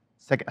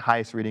 second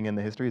highest reading in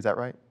the history. Is that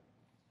right?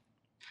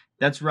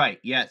 That's right.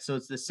 Yeah. So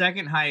it's the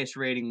second highest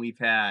rating we've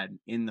had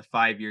in the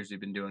 5 years we've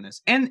been doing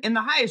this, and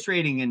the highest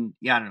rating in,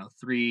 yeah, I don't know,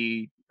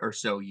 3 or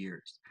so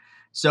years.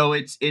 So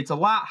it's a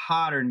lot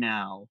hotter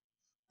now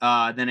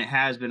than it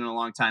has been in a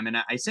long time. And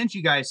I sent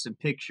you guys some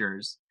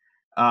pictures.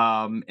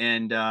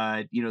 And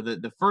you know,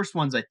 the first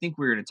ones I think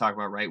we were going to talk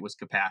about, right, was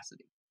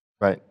capacity.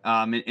 Right.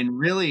 And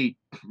really,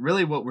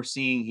 really what we're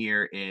seeing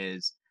here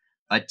is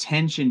a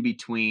tension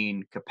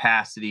between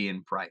capacity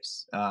and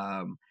price.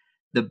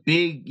 The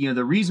big, you know,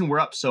 the reason we're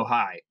up so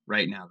high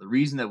right now, the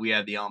reason that we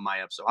have the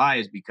LMI up so high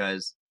is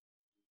because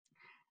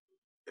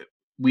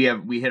we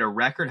hit a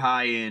record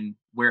high in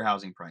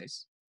warehousing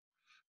price,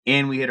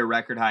 and we hit a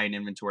record high in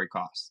inventory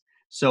costs.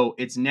 So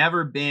it's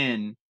never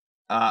been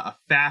a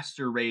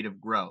faster rate of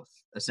growth,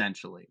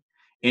 essentially,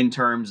 in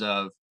terms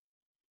of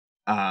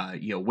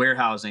you know,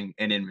 warehousing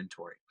and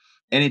inventory.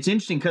 And it's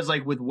interesting because,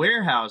 like, with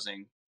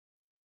warehousing,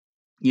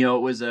 you know,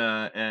 it was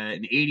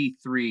an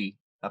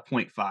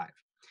 83.5,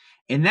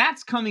 and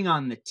that's coming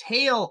on the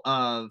tail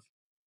of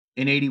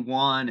an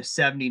 81, a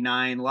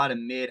 79, a lot of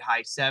mid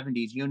high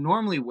 70s. You know,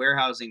 normally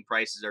warehousing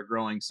prices are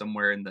growing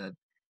somewhere in the,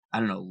 I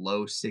don't know,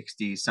 low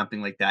 60s,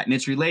 something like that. And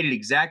it's related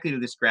exactly to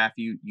this graph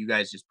you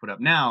guys just put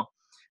up now,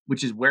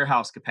 which is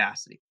warehouse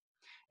capacity.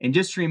 And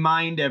just to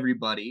remind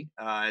everybody,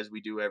 as we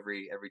do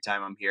every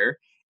time I'm here,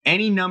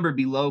 any number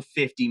below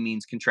 50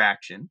 means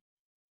contraction.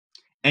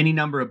 Any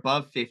number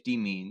above 50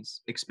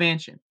 means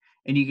expansion.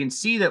 And you can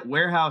see that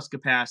warehouse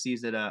capacity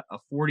is at a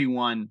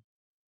 41.8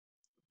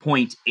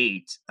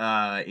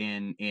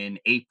 in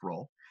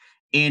April.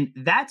 And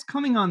that's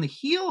coming on the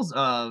heels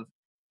of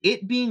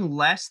it being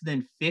less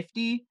than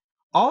 50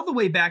 all the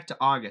way back to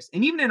August.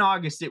 And even in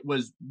August, it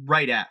was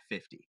right at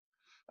 50.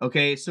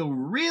 Okay, so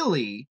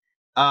really,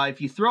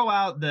 if you throw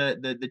out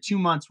the 2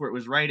 months where it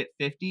was right at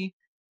 50,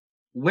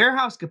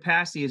 warehouse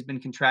capacity has been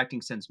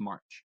contracting since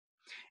March.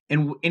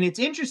 And it's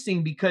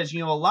interesting because, you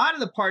know, a lot of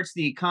the parts of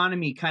the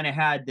economy kind of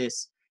had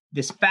this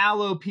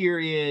fallow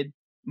period,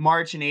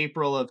 March and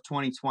April of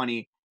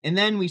 2020, and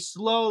then we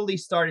slowly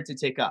started to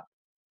tick up.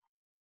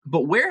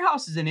 But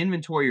warehouses and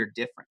inventory are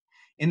different.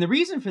 And the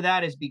reason for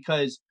that is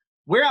because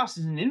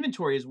warehouses and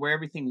inventory is where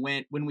everything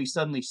went when we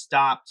suddenly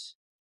stopped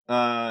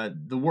the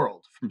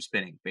world from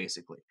spinning,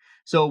 basically.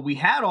 So we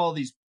had all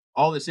this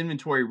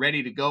inventory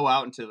ready to go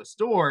out into the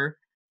store,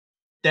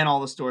 then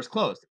all the stores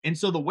closed. And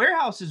so the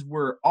warehouses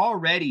were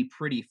already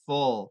pretty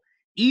full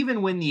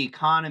even when the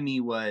economy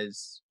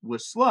was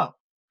slow.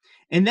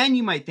 And then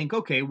you might think,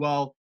 okay,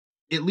 well,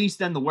 at least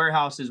then the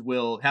warehouses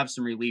will have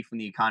some relief when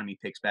the economy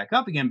picks back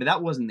up again. But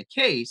that wasn't the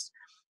case,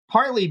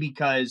 partly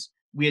because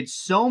we had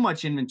so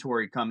much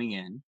inventory coming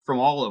in from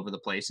all over the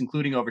place,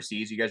 including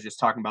overseas. You guys are just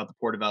talking about the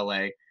Port of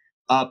LA,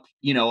 up,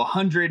 you know,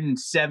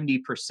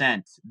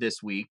 170%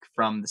 this week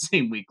from the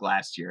same week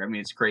last year. I mean,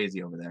 it's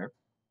crazy over there.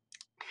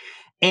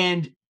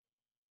 And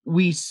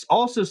we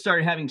also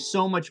started having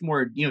so much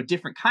more, you know,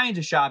 different kinds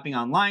of shopping,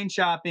 online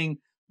shopping,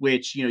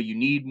 which, you know, you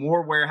need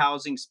more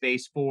warehousing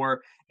space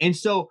for. And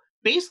so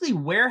basically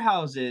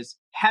warehouses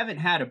haven't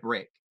had a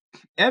break.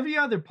 Every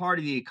other part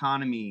of the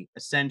economy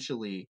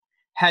essentially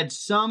had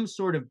some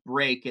sort of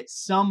break at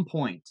some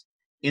point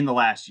in the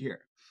last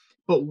year.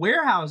 But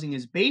warehousing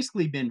has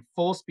basically been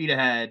full speed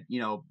ahead, you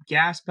know,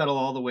 gas pedal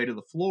all the way to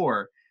the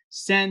floor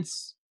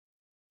since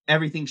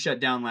everything shut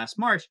down last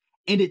March.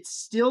 And it's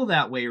still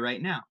that way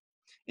right now.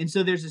 And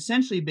so there's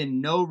essentially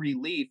been no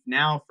relief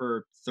now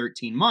for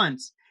 13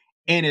 months.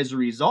 And as a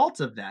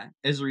result of that,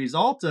 as a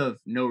result of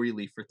no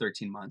relief for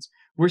 13 months,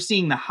 we're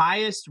seeing the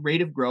highest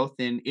rate of growth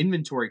in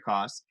inventory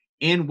costs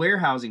and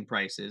warehousing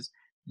prices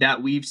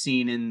that we've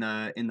seen in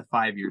the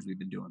 5 years we've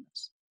been doing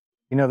this.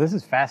 You know, this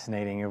is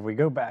fascinating. If we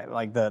go back,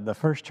 like the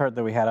first chart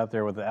that we had up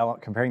there with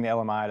comparing the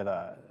LMI to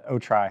the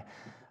OTRI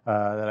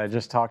that I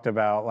just talked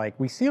about, like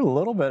we see a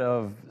little bit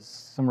of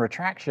some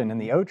retraction in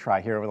the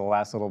OTRI here over the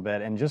last little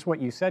bit. And just what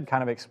you said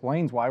kind of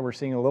explains why we're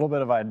seeing a little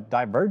bit of a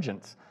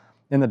divergence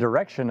in the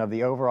direction of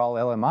the overall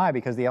LMI,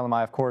 because the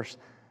LMI, of course,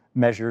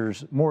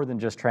 measures more than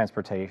just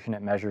transportation.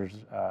 It measures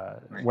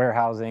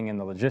warehousing and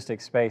the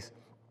logistics space.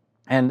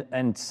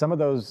 And some of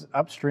those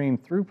upstream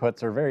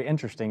throughputs are very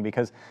interesting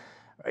because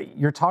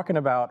you're talking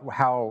about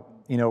how,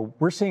 you know,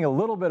 we're seeing a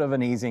little bit of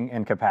an easing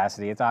in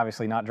capacity. It's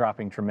obviously not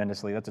dropping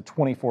tremendously. That's a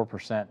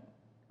 24%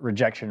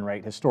 rejection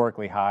rate,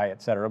 historically high,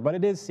 et cetera. But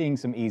it is seeing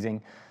some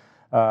easing,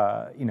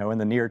 you know, in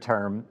the near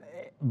term.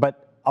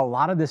 But a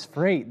lot of this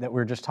freight that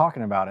we're just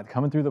talking about, it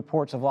coming through the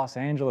ports of Los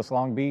Angeles,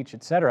 Long Beach,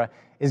 et cetera,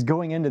 is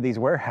going into these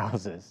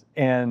warehouses.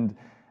 And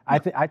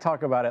I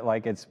talk about it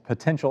like it's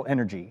potential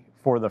energy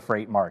for the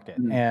freight market.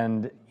 Mm-hmm.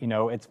 And, you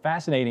know, it's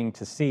fascinating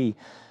to see,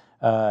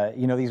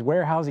 you know, these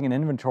warehousing and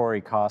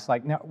inventory costs.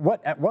 Like now,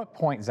 at what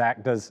point,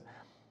 Zach, does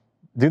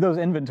do those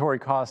inventory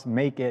costs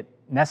make it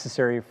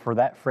necessary for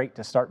that freight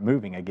to start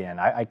moving again?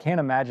 I can't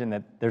imagine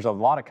that there's a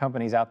lot of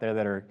companies out there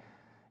that are,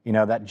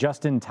 that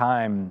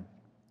just-in-time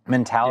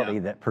mentality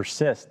that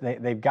persists.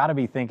 They've got to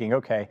be thinking,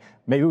 okay,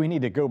 maybe we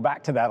need to go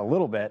back to that a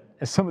little bit,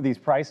 as some of these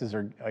prices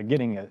are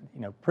getting,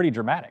 pretty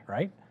dramatic,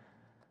 right?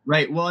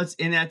 Right. Well,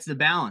 that's the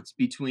balance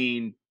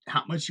between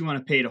how much you want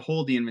to pay to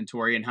hold the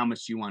inventory and how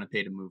much you want to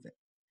pay to move it.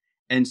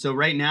 And so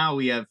right now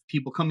we have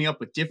people coming up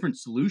with different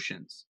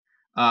solutions,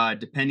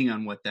 depending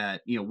on what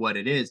what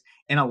it is.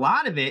 And a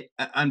lot of it,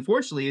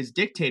 unfortunately, is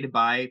dictated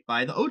by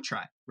the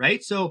OTRI,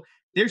 right? So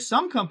there's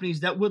some companies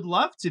that would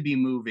love to be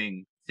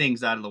moving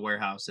things out of the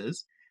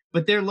warehouses,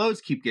 but their loads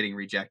keep getting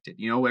rejected,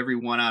 every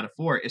 1 out of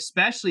 4,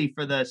 especially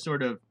for the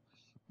sort of,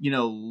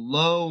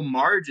 low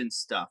margin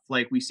stuff.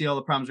 Like we see all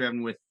the problems we're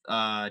having with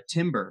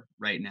timber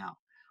right now,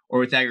 or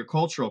with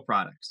agricultural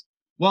products.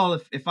 Well,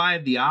 if I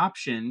have the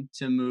option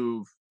to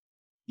move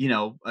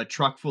a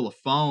truck full of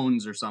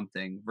phones or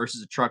something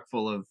versus a truck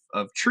full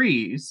of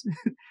trees,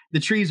 the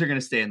trees are going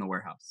to stay in the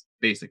warehouse,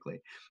 basically.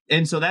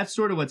 And so that's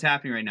sort of what's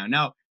happening right now.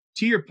 Now,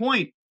 to your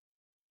point,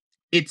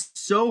 it's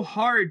so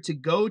hard to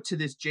go to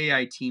this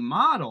JIT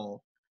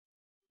model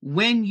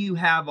when you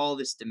have all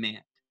this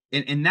demand.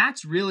 And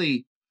that's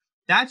really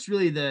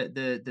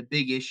the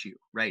big issue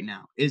right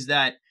now, is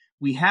that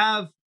we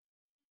have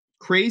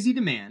crazy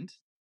demand.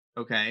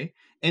 Okay.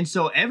 And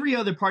so every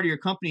other part of your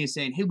company is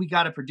saying, hey, we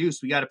got to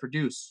produce.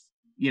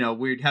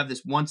 We'd have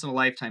this once in a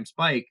lifetime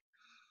spike,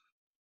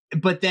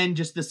 but then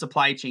just the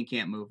supply chain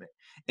can't move it.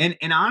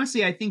 And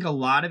honestly, I think a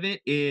lot of it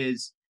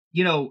is,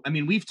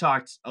 we've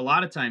talked a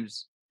lot of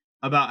times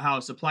about how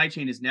supply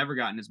chain has never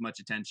gotten as much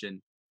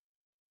attention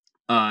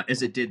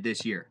as it did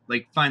this year.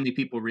 Like finally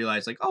people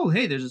realize like, oh,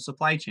 hey, there's a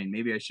supply chain.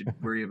 Maybe I should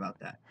worry about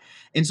that.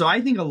 And so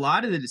I think a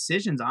lot of the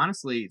decisions,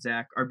 honestly,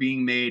 Zach, are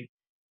being made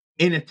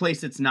in a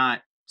place that's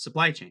not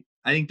supply chain.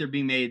 I think they're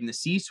being made in the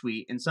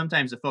C-suite, and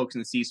sometimes the folks in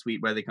the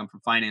C-suite, whether they come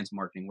from finance,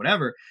 marketing,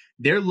 whatever,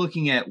 they're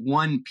looking at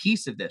one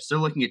piece of this. They're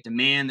looking at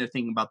demand. They're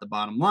thinking about the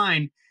bottom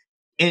line.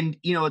 And,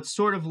 it's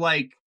sort of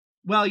like,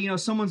 well,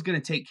 someone's going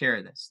to take care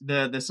of this.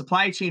 The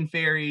supply chain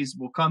fairies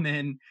will come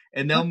in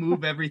and they'll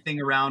move everything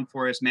around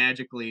for us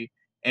magically.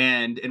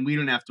 And we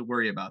don't have to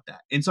worry about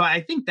that. And so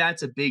I think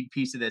that's a big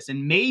piece of this.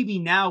 And maybe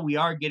now we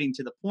are getting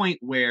to the point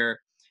where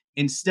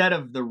instead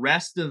of the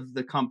rest of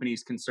the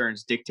company's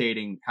concerns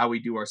dictating how we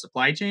do our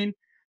supply chain,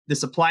 the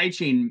supply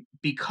chain,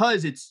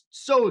 because it's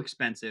so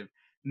expensive,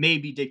 may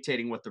be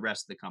dictating what the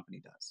rest of the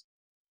company does.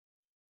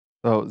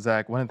 So,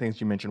 Zach, one of the things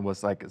you mentioned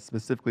was like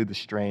specifically the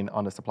strain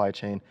on the supply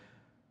chain.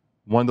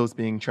 One of those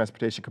being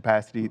transportation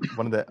capacity,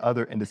 one of the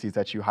other indices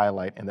that you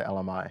highlight in the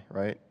LMI,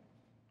 right?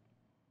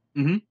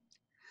 Mm-hmm.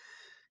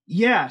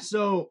 Yeah.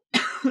 So,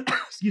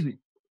 excuse me.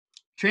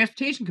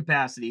 Transportation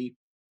capacity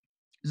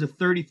is a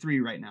 33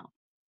 right now,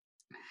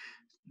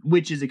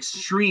 which is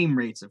extreme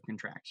rates of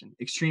contraction.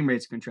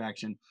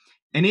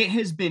 And it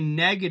has been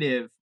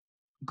negative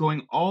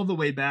going all the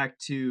way back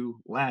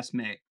to last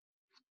May.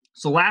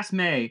 So last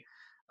May,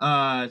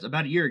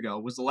 about a year ago,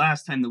 was the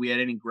last time that we had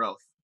any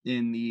growth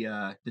in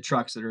the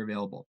trucks that are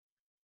available.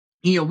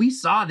 We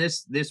saw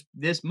this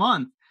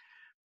month,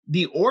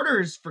 the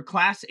orders for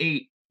Class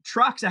 8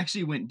 trucks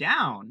actually went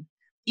down,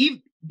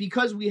 even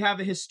because we have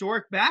a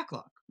historic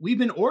backlog. We've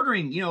been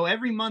ordering,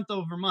 every month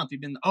over month.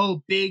 We've been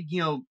big,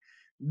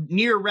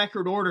 near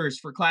record orders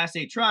for Class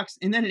 8 trucks,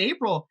 and then in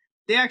April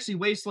they actually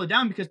way slowed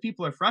down because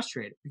people are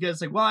frustrated because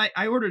it's like, well,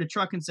 I ordered a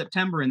truck in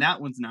September and that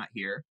one's not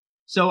here,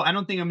 so I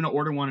don't think I'm going to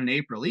order one in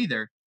April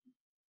either.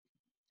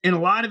 And a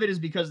lot of it is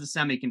because of the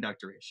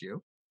semiconductor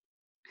issue.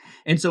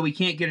 And so we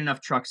can't get enough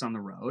trucks on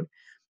the road.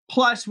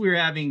 Plus, we're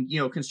having,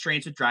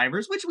 constraints with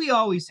drivers, which we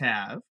always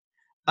have.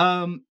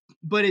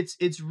 But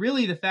it's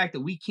really the fact that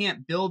we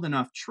can't build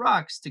enough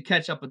trucks to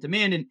catch up with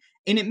demand. And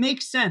it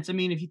makes sense. I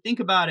mean, if you think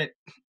about it,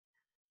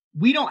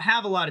 we don't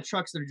have a lot of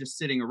trucks that are just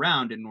sitting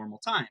around in normal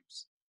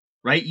times,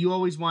 right? You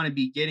always want to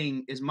be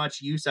getting as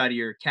much use out of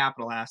your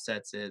capital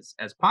assets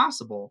as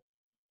possible.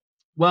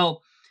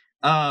 Well,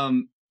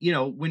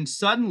 when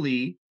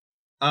suddenly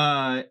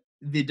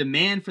the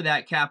demand for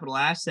that capital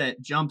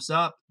asset jumps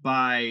up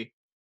by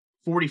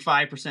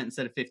 45%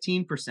 instead of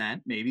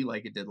 15%, maybe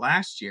like it did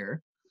last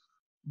year,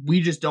 we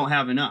just don't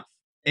have enough.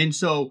 And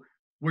so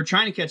we're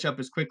trying to catch up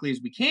as quickly as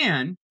we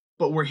can,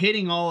 but we're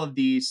hitting all of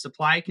these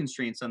supply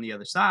constraints on the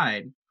other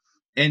side.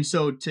 And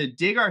so to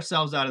dig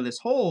ourselves out of this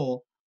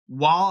hole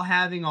while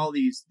having all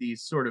these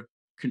sort of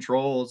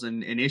controls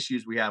and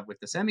issues we have with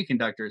the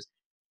semiconductors,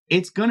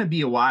 it's going to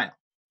be a while.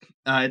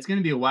 It's going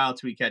to be a while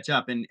till we catch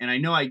up. And I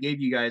know I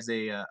gave you guys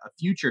a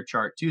future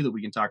chart too that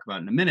we can talk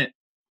about in a minute.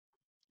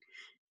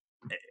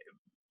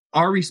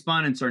 Our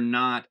respondents are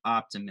not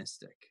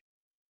optimistic.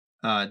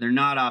 They're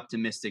not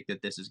optimistic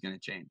that this is going to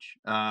change.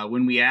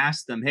 When we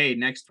ask them, hey,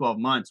 next 12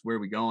 months, where are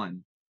we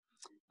going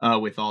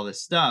with all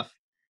this stuff?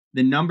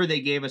 The number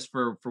they gave us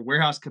for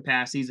warehouse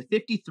capacity is a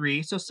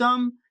 53. So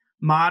some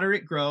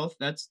moderate growth.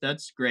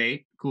 That's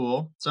great.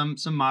 Cool. Some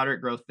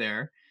moderate growth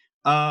there.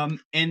 And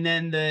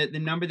then the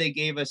number they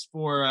gave us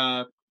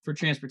for for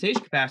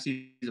transportation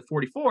capacity is a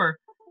 44,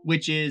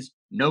 which is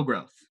no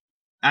growth,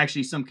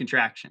 actually some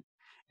contraction.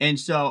 And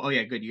so, oh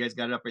yeah, good, you guys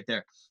got it up right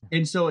there.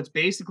 And so it's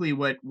basically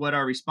what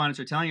our respondents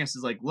are telling us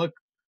is like, look,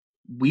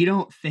 we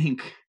don't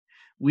think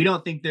we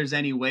don't think there's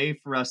any way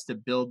for us to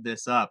build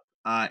this up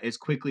as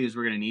quickly as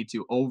we're going to need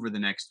to over the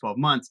next 12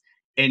 months.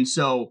 And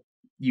so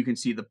you can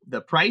see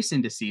the price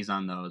indices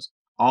on those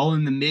all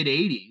in the mid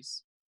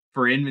 80s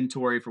for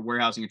inventory for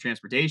warehousing and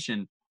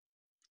transportation.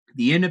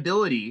 The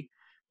inability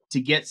to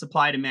get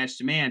supply to match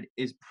demand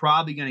is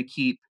probably going to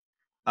keep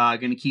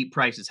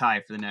prices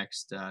high for the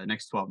next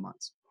 12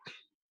 months.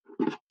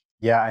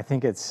 Yeah, I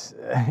think it's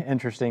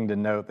interesting to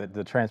note that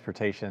the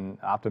transportation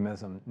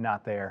optimism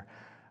not there.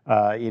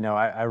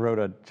 I wrote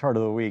a chart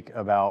of the week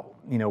about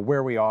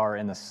where we are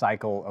in the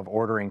cycle of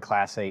ordering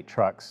Class 8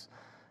 trucks.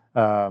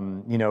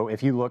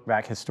 If you look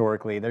back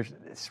historically,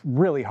 it's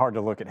really hard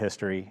to look at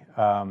history.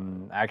 I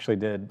actually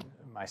did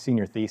my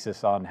senior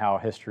thesis on how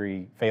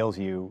history fails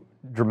you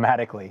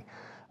dramatically.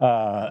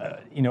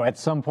 At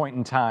some point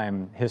in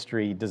time,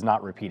 history does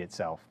not repeat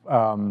itself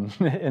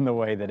in the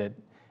way that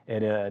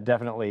it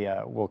definitely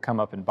will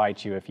come up and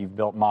bite you if you've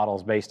built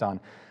models based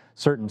on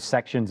certain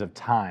sections of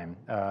time,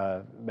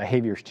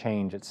 behaviors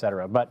change, et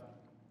cetera. But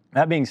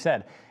that being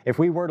said, if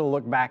we were to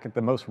look back at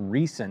the most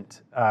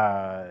recent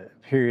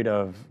period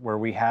of where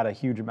we had a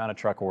huge amount of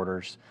truck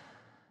orders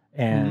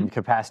and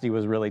capacity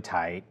was really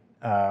tight,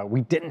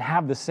 we didn't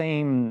have the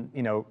same,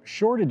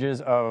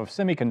 shortages of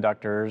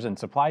semiconductors and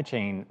supply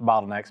chain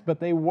bottlenecks, but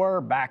they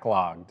were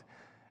backlogged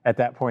at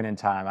that point in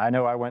time. I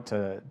know I went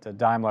to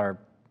Daimler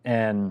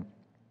and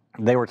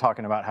they were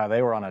talking about how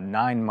they were on a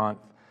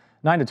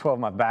 9 to 12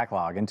 month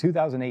backlog in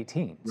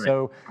 2018. Right.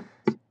 So,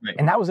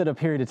 and that was at a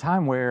period of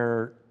time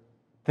where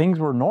things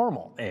were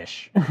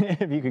normal-ish,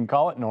 if you can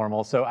call it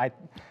normal. So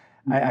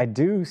I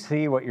do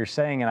see what you're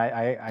saying, and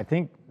I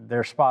think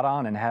they're spot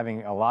on in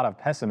having a lot of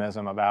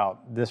pessimism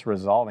about this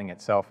resolving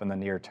itself in the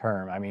near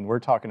term. I mean, we're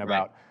talking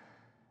about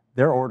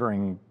they're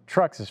ordering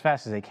trucks as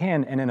fast as they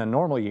can, and in a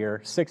normal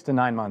year, 6 to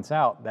 9 months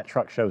out, that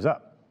truck shows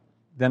up.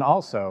 Then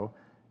also,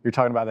 you're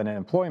talking about an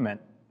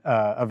employment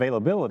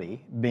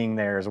availability being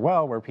there as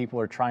well, where people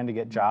are trying to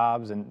get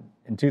jobs. And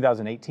in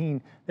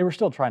 2018, they were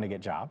still trying to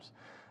get jobs.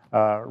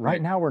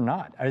 Right now, we're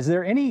not. Are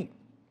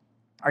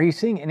you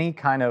seeing any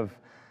kind of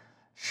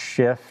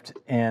shift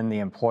in the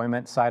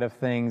employment side of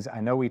things?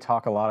 I know we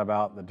talk a lot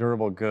about the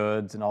durable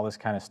goods and all this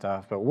kind of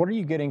stuff, but what are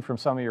you getting from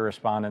some of your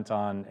respondents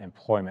on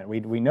employment?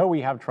 We know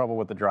we have trouble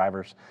with the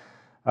drivers,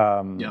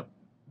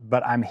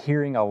 but I'm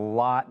hearing a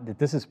lot that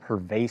this is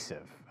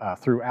pervasive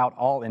throughout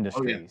all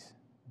industries.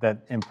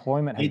 That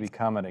employment has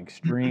become an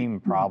extreme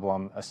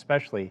problem,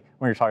 especially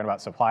when you're talking about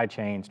supply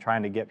chains,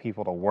 trying to get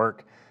people to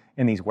work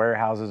in these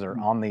warehouses or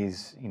on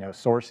these,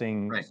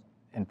 sourcing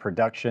and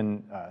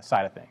production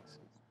side of things.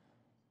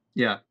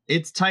 Yeah,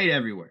 it's tight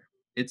everywhere.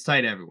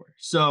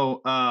 So,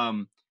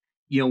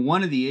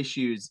 one of the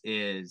issues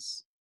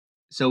is,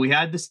 so we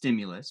had the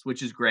stimulus,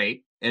 which is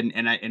great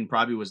and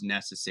probably was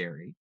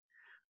necessary.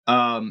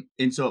 And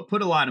so it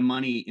put a lot of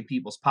money in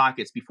people's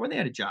pockets before they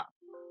had a job.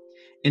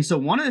 And so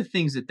one of the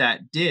things that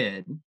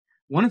did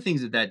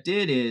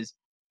is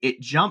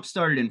it jump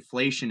started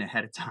inflation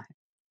ahead of time.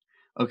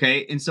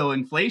 Okay. And so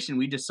inflation,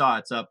 we just saw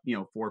it's up,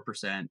 4%,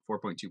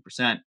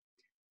 4.2%.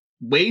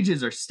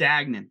 Wages are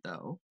stagnant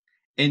though.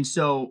 And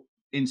so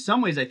in some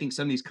ways, I think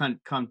some of these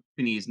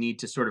companies need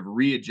to sort of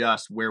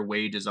readjust where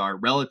wages are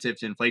relative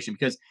to inflation,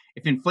 because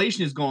if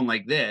inflation is going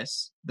like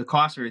this, the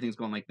cost of everything's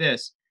going like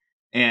this,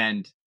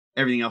 and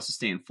everything else is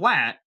staying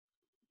flat,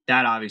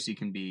 that obviously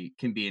can be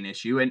an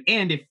issue. And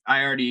if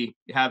I already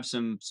have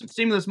some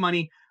stimulus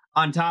money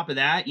on top of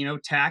that,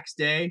 tax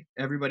day,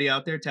 everybody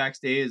out there, tax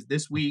day is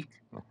this week.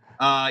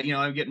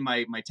 I'm getting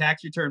my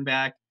tax return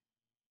back.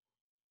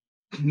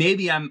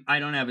 Maybe I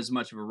don't have as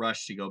much of a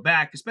rush to go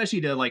back, especially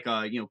to like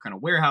kind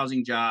of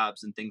warehousing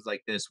jobs and things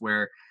like this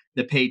where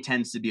the pay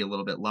tends to be a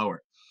little bit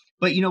lower.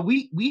 But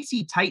we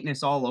see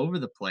tightness all over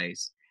the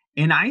place.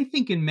 And I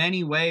think in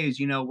many ways,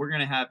 we're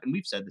going to have, and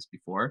we've said this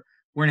before,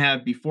 we're going to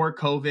have before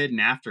COVID and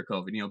after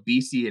COVID,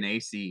 BC and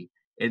AC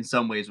in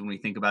some ways when we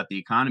think about the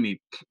economy.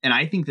 And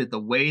I think that the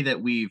way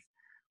that we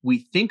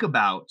think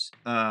about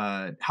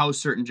how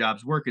certain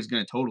jobs work is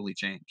going to totally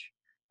change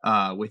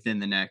within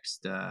the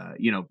next,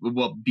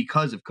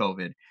 because of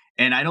COVID.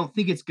 And I don't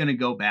think it's going to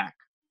go back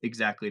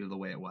exactly to the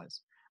way it was.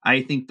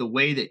 I think the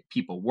way that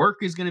people work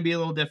is going to be a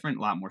little different,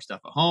 a lot more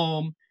stuff at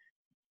home.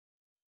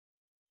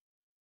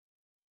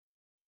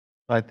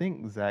 I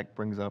think Zach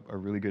brings up a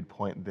really good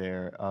point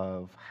there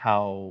of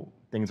how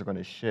things are going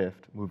to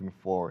shift moving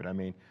forward. I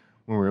mean,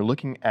 when we're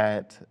looking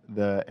at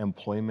the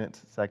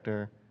employment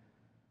sector,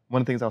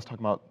 one of the things I was talking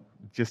about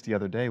just the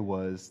other day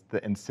was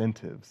the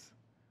incentives.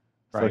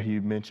 Right. So he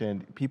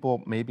mentioned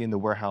people maybe in the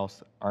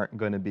warehouse aren't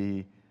going to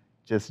be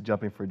just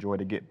jumping for joy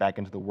to get back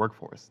into the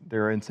workforce.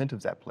 There are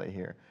incentives at play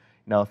here.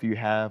 Now, if you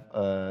have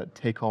a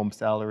take-home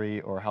salary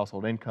or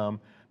household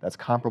income that's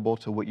comparable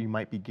to what you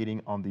might be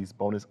getting on these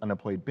bonus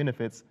unemployed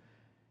benefits,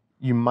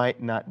 you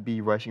might not be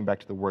rushing back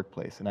to the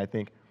workplace. And I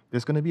think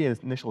there's going to be an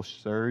initial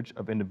surge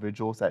of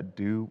individuals that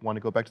do want to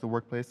go back to the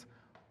workplace,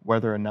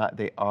 whether or not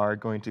they are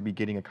going to be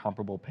getting a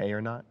comparable pay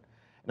or not.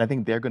 And I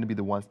think they're going to be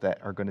the ones that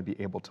are going to be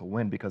able to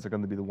win because they're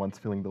going to be the ones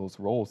filling those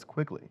roles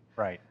quickly.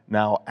 Right.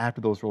 Now,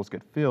 after those roles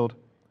get filled,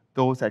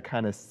 those that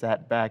kind of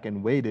sat back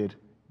and waited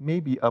may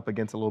be up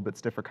against a little bit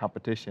stiffer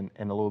competition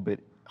and a little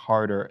bit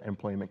harder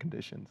employment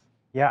conditions.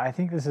 Yeah, I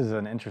think this is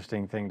an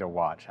interesting thing to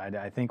watch.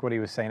 I think what he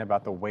was saying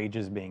about the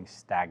wages being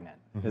stagnant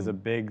is a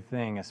big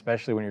thing,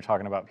 especially when you're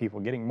talking about people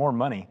getting more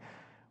money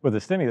with the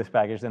stimulus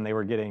package than they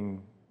were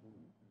getting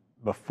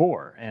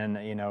before.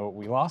 And, you know,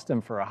 we lost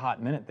him for a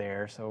hot minute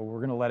there, so we're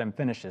going to let him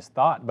finish his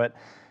thought. But,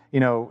 you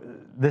know,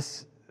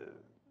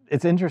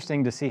 it's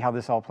interesting to see how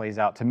this all plays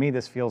out. To me,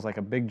 this feels like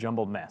a big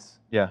jumbled mess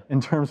in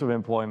terms of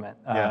employment.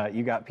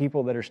 You got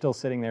people that are still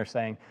sitting there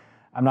saying,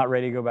 I'm not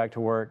ready to go back to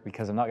work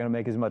because I'm not going to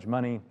make as much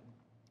money.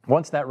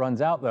 Once that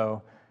runs out,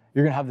 though,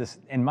 you're going to have this,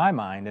 in my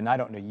mind, and I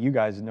don't know, you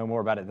guys know more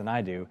about it than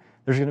I do,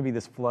 there's going to be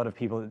this flood of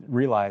people that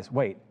realize,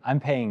 wait, I'm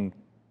paying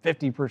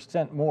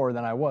 50% more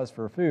than I was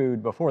for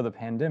food before the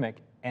pandemic,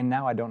 and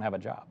now I don't have a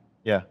job.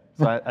 Yeah,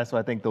 so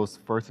I think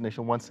those first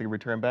initial ones to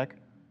return back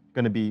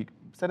going to be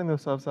setting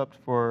themselves up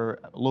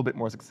for a little bit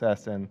more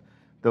success than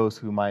those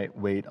who might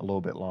wait a little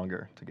bit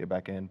longer to get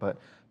back in. But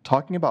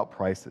talking about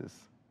prices,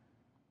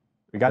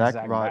 We got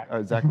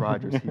Zac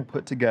Rogers, he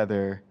put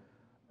together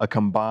a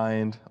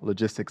combined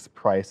logistics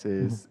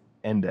prices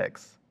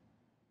index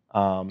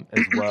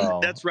as well.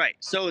 That's right.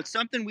 So it's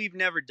something we've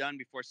never done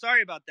before.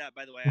 Sorry about that,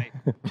 by the way.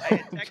 I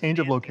had texted Change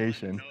of Anthony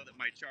location. to know that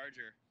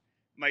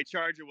my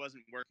charger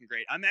wasn't working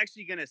great. I'm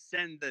actually going to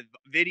send the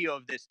video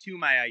of this to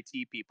my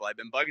IT people. I've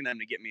been bugging them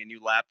to get me a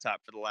new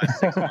laptop for the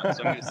last 6 months.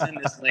 So I'm going to send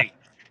this link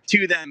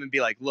to them and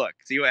be like, look,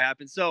 see what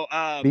happens. So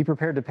be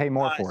prepared to pay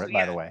more for it,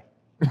 by the way.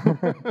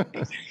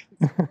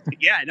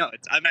 Yeah, I know.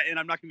 I'm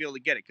not going to be able to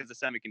get it because of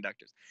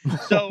semiconductors.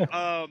 So,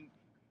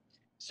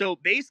 so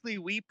basically,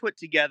 we put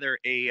together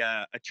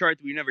a chart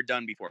that we've never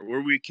done before,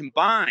 where we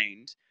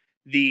combined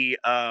the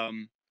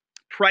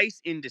price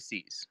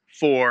indices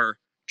for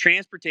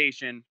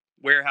transportation,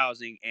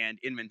 warehousing, and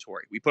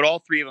inventory. We put all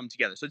three of them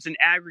together, so it's an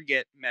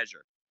aggregate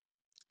measure.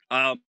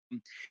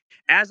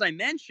 As I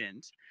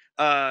mentioned,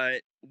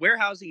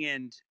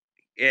 warehousing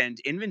and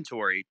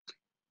inventory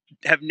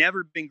have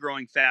never been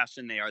growing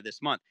faster than they are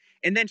this month.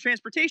 And then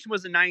transportation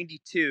was a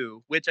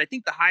 92, which I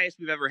think the highest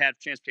we've ever had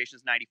for transportation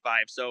is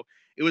 95. So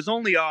it was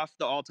only off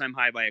the all-time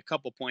high by a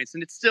couple points,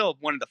 and it's still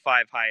one of the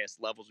 5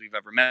 highest levels we've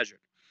ever measured.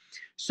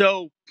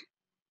 So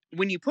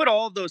when you put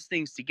all of those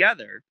things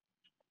together,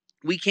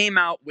 we came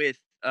out with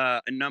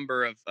a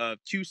number of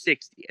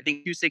 260, I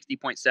think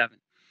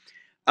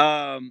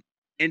 260.7.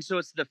 And so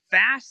it's the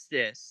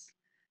fastest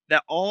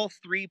that all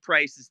three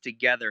prices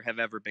together have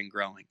ever been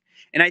growing.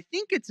 And I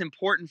think it's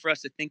important for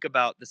us to think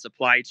about the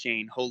supply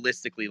chain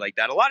holistically like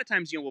that. A lot of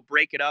times, we'll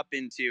break it up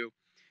into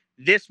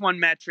this one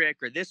metric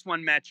or this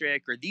one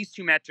metric or these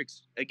two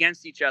metrics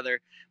against each other.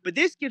 But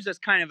this gives us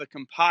kind of a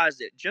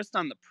composite just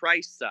on the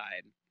price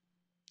side.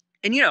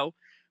 And,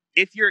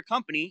 if you're a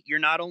company, you're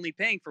not only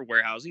paying for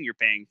warehousing, you're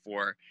paying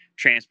for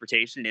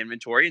transportation and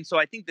inventory. And so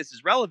I think this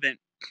is relevant.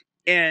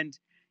 And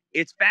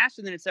it's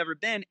faster than it's ever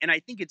been. And I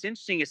think it's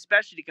interesting,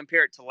 especially to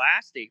compare it to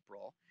last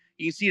April.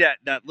 You can see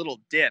that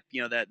little dip,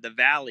 that the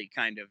valley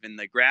kind of in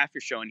the graph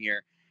you're showing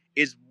here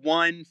is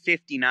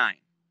 159.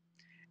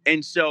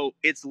 And so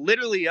it's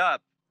literally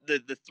up,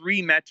 the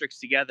three metrics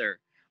together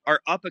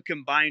are up a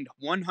combined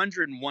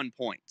 101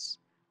 points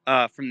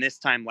from this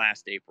time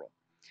last April.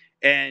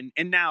 And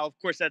now, of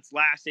course, that's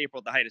last April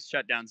at the height of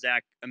shutdown.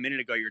 Zach, a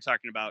minute ago, you were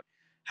talking about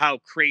how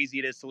crazy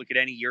it is to look at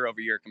any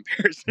year-over-year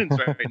comparisons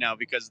right now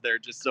because they're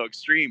just so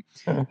extreme.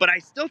 But I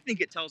still think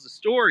it tells a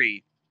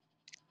story.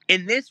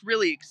 And this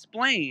really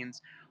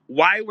explains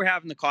why we're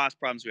having the cost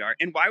problems we are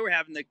and why we're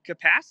having the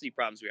capacity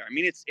problems we are. I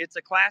mean, it's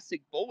a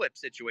classic bullwhip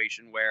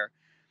situation where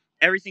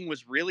everything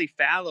was really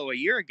fallow a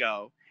year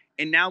ago,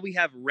 and now we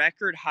have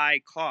record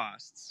high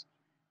costs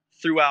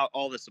throughout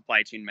all the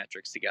supply chain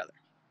metrics together.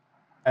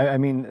 I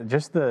mean,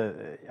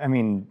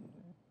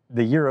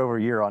 the year over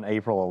year on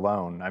April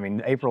alone. I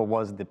mean, April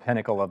was the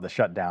pinnacle of the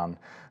shutdown,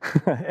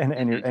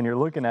 and you're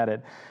looking at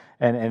it,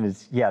 and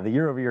it's the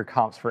year over year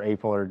comps for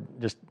April are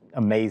just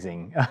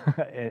amazing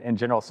in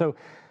general. So,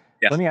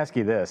 let me ask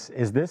you this: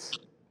 is this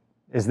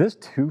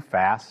too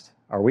fast?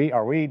 Are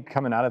we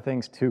coming out of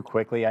things too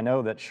quickly? I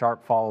know that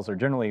sharp falls are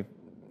generally,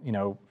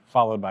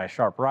 followed by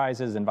sharp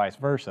rises and vice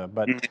versa,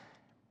 but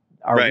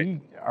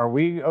are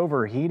we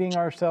overheating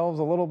ourselves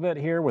a little bit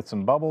here with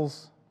some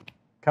bubbles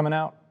coming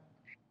out?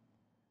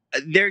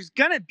 There's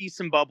going to be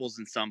some bubbles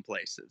in some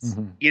places.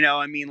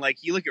 I mean, like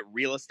you look at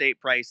real estate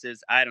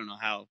prices. I don't know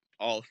how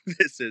all of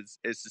this is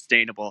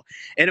sustainable.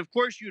 And of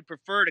course, you would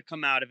prefer to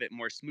come out of it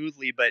more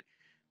smoothly. But,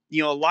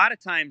 a lot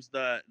of times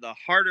the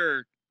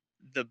harder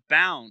the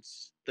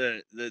bounce,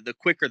 the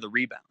quicker the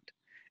rebound.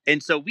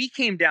 And so we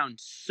came down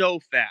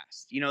so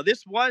fast.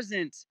 This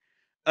wasn't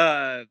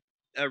a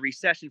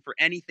recession for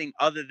anything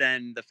other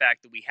than the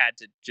fact that we had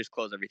to just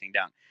close everything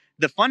down.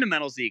 The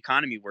fundamentals of the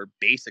economy were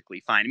basically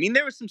fine. I mean,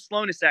 there was some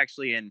slowness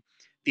actually in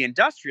the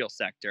industrial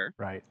sector,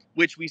 Right.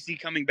 which we see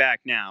coming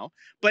back now.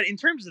 But in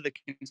terms of the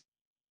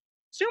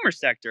consumer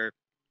sector,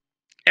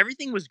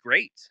 everything was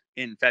great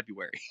in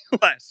February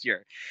last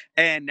year,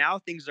 and now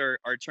things are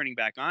turning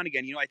back on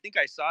again. I think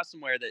I saw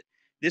somewhere that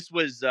this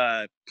was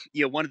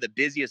one of the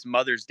busiest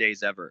Mother's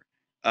Days ever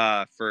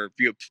for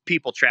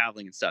people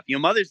traveling and stuff.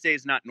 Mother's Day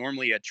is not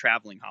normally a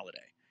traveling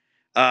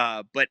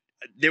holiday, but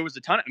there was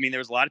there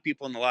was a lot of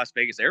people in the Las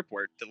Vegas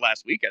airport the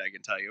last weekend, I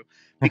can tell you,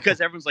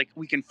 because everyone's like,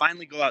 we can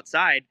finally go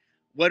outside.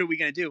 What are we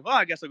going to do? Oh,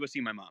 I guess I'll go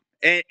see my mom.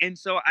 And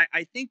so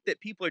I think that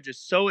people are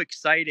just so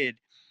excited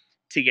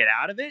to get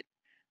out of it.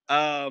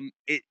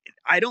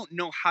 I don't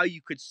know how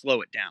you could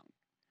slow it down.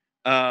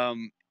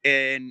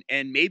 And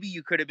maybe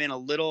you could have been a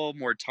little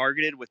more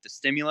targeted with the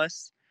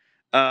stimulus.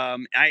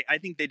 I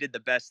think they did the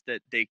best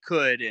that they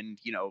could, and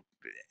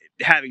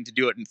having to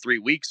do it in 3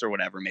 weeks or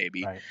whatever,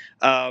 maybe. Right.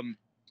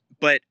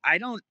 But I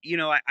don't,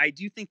 I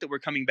do think that we're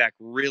coming back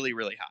really,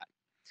 really hot.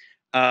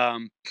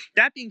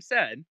 That being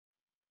said,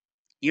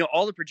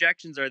 all the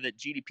projections are that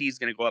GDP is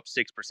going to go up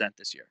 6%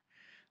 this year.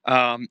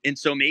 And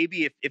so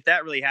maybe if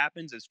that really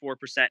happens, is 4%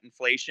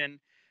 inflation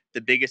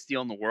the biggest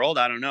deal in the world?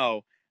 I don't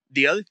know.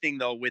 The other thing,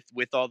 though,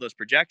 with all those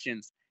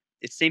projections,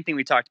 it's the same thing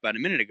we talked about a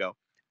minute ago.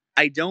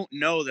 I don't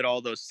know that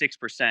all those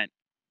 6%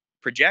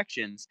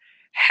 projections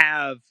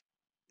have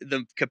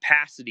the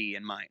capacity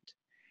in mind.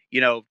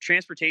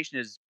 Transportation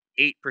is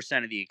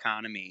 8% of the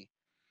economy,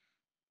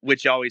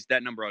 which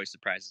that number always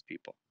surprises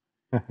people.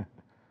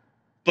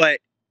 But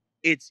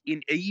it's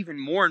an even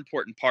more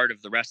important part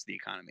of the rest of the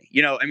economy.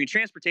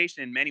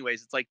 Transportation in many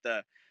ways, it's like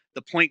the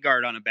point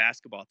guard on a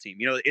basketball team.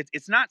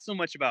 It's not so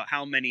much about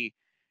how many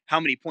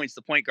points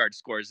the point guard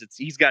scores.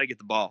 He's got to get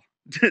the ball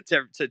to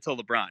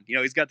LeBron.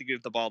 He's got to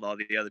give the ball to all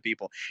the other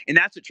people. And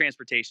that's what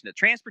transportation is.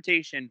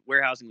 Transportation,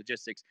 warehousing,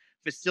 logistics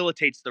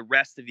facilitates the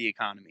rest of the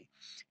economy.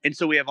 And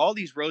so we have all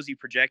these rosy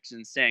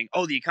projections saying,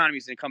 oh, the economy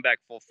is going to come back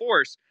full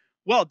force.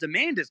 Well,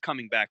 demand is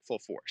coming back full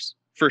force,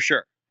 for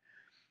sure.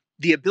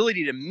 The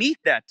ability to meet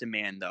that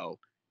demand, though,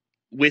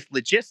 with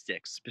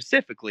logistics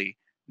specifically,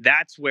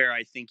 that's where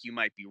I think you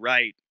might be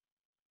right.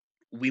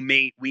 We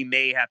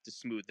may have to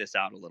smooth this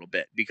out a little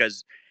bit,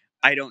 because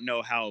I don't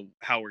know how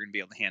we're going to be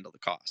able to handle the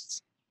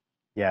costs.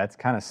 Yeah, it's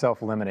kind of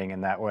self-limiting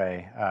in that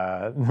way,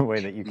 the way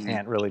that you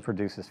can't really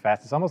produce as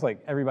fast. It's almost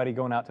like everybody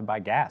going out to buy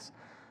gas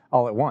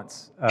all at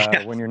once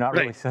when you're not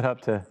really set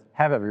up to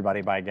have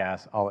everybody buy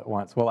gas all at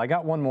once. Well, I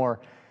got one more,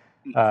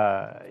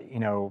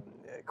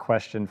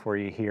 question for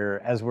you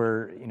here, as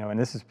we're, and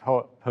this is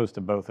posed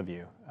to both of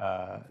you,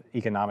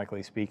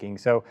 economically speaking.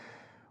 So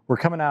we're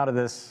coming out of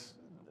this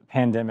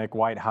pandemic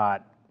white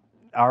hot.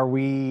 Are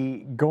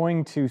we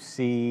going to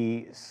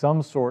see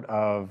some sort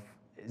of,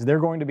 is there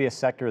going to be a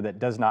sector that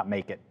does not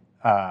make it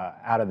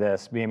out of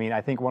this?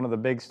 I think one of the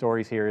big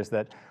stories here is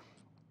that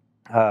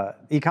the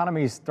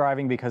economy is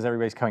thriving because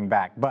everybody's coming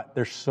back, but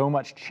there's so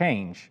much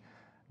change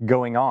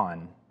going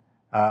on.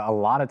 A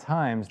lot of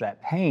times that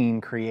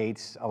pain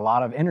creates a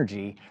lot of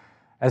energy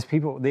as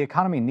the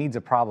economy needs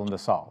a problem to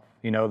solve.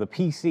 The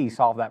PC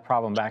solved that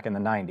problem back in the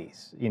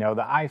 90s. The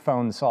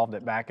iPhone solved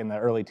it back in the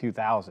early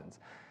 2000s.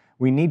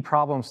 We need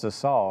problems to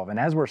solve. And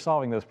as we're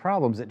solving those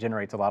problems, it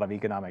generates a lot of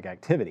economic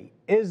activity.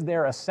 Is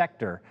there a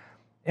sector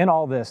in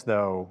all this,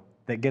 though,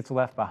 that gets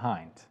left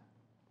behind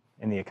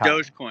in the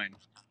economy? Dogecoin.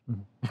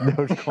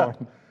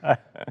 Dogecoin.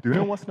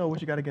 Duno wants to know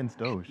what you got against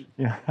Doge.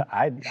 Yeah,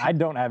 I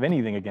don't have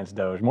anything against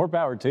Doge. More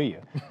power to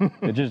you.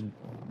 It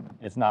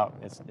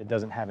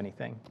doesn't have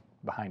anything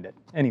behind it.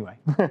 Anyway,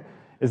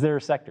 is there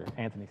a sector,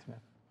 Anthony Smith?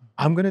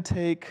 I'm going to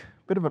take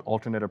a bit of an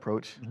alternate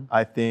approach.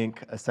 I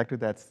think a sector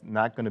that's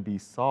not going to be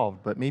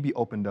solved, but maybe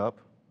opened up,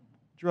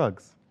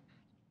 drugs.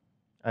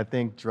 I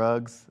think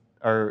drugs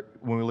are,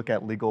 when we look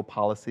at legal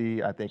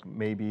policy, I think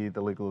maybe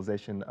the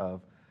legalization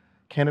of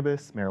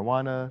cannabis,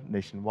 marijuana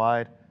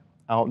nationwide,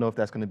 I don't know if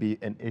that's going to be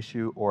an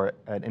issue or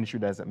an industry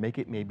that doesn't make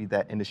it. Maybe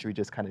that industry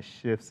just kind of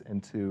shifts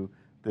into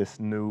this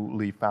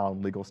newly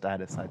found legal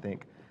status. I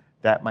think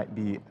that might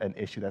be an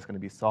issue that's going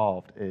to be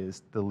solved,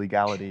 is the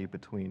legality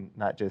between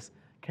not just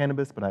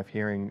cannabis, but I'm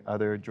hearing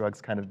other drugs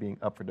kind of being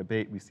up for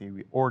debate. We see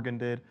what Oregon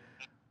did.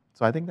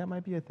 So I think that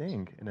might be a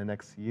thing in the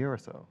next year or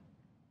so.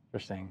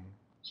 Interesting.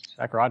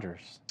 Zac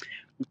Rogers.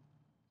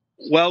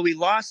 Well, we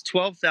lost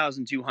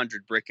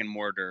 12,200 brick and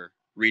mortar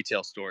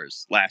retail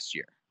stores last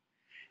year.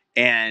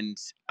 And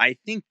I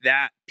think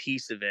that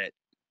piece of it,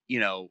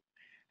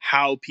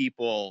 how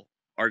people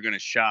are going to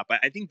shop,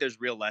 I think there's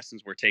real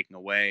lessons we're taking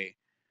away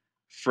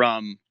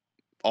from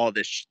all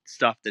this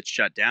stuff that's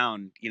shut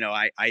down.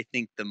 I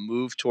think the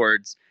move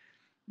towards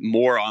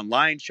more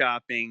online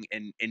shopping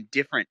and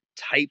different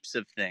types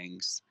of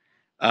things,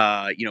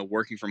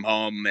 working from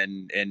home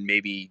and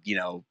maybe,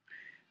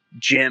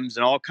 gyms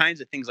and all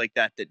kinds of things like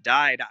that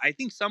died. I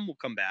think some will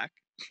come back.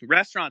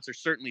 Restaurants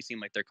certainly seem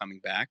like they're coming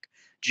back.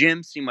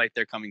 Gyms seem like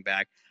they're coming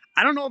back.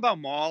 I don't know about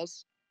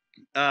malls.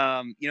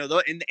 Though,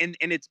 and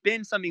it's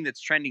been something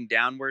that's trending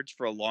downwards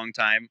for a long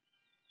time.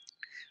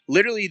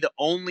 Literally the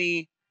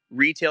only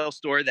retail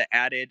store that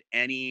added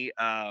any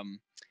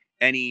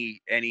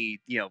any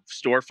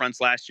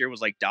storefronts last year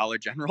was like Dollar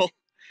General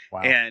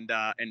Wow. and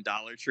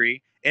Dollar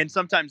Tree, and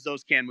sometimes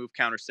those can move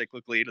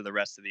countercyclically to the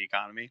rest of the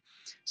economy.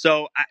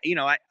 So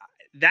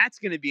that's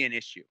going to be an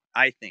issue.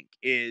 I think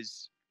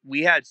is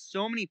we had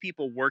so many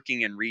people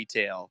working in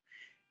retail,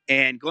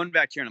 and going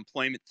back to your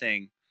unemployment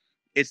thing,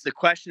 it's the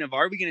question of,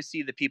 are we going to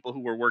see the people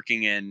who were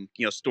working in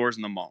stores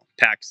in the mall,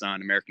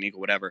 PacSun, American Eagle,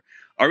 whatever,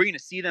 are we going to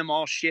see them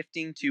all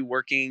shifting to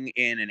working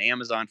in an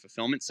Amazon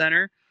fulfillment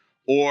center,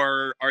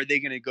 or are they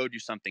going to go do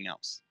something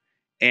else?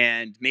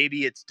 And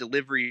maybe it's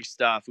delivery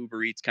stuff,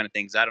 Uber Eats kind of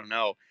things, I don't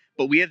know.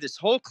 But we have this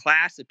whole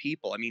class of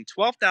people. I mean,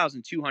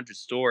 12,200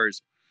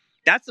 stores,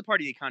 that's the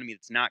part of the economy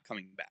that's not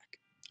coming back,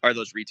 are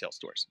those retail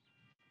stores.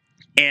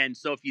 And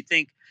so if you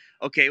think,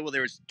 okay, well,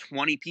 there's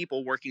 20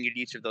 people working at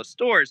each of those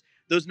stores,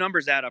 those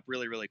numbers add up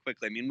really, really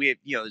quickly. I mean, we have,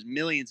 there's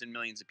millions and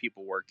millions of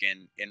people work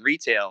in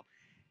retail.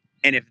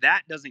 And if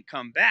that doesn't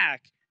come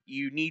back,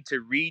 you need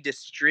to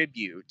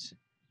redistribute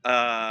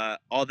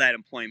all that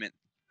employment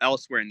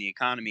elsewhere in the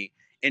economy.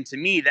 And to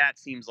me, that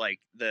seems like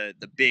the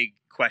big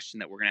question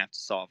that we're going to have to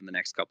solve in the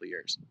next couple of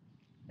years.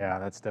 Yeah,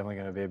 that's definitely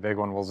going to be a big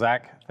one. Well,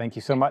 Zac, thank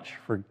you so much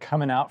for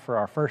coming out for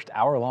our first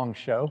hour-long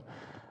show.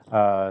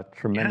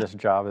 Tremendous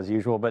job as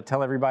usual. But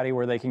tell everybody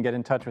where they can get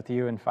in touch with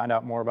you and find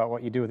out more about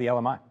what you do with the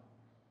LMI.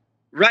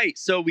 Right.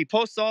 So we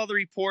post all the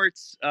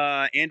reports,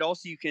 and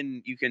also you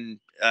can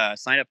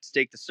sign up to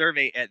take the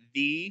survey at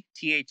the-lmi.com.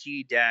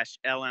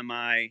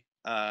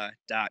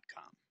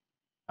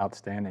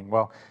 Outstanding.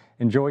 Well,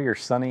 enjoy your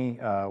sunny,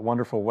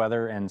 wonderful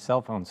weather and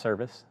cell phone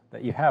service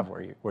that you have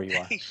where you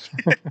are.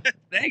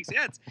 Thanks.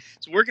 Yeah,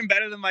 it's working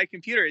better than my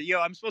computer.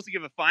 I'm supposed to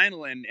give a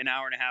final in an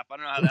hour and a half. I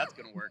don't know how that's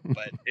going to work,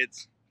 but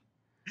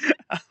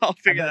I'll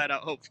figure that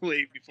out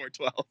hopefully before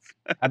 12.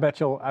 I bet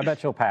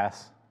you'll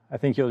pass. I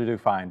think you'll do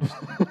fine.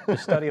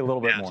 Just study a little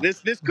bit more.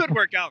 This could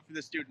work out for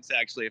the students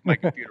actually if my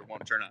computer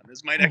won't turn on.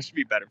 This might actually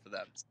be better for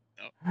them. So.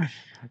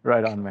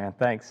 Right on, man.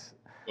 Thanks.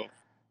 Cool.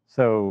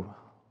 So,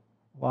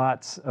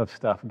 lots of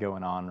stuff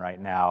going on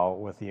right now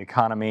with the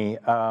economy,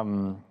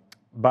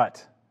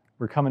 but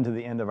we're coming to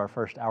the end of our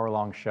first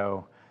hour-long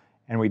show,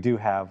 and we do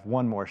have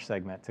one more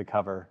segment to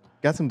cover.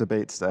 Got some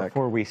debates, Zac.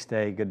 Before we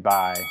say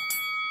goodbye.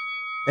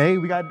 Hey,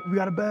 we got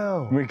a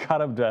bell. We got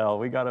a bell.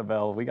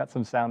 We got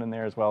some sound in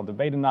there as well.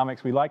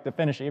 Debate-onomics. We like to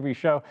finish every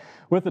show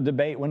with a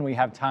debate when we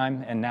have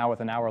time, and now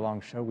with an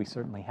hour-long show, we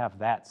certainly have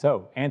that.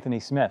 So, Anthony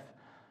Smith,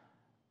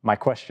 my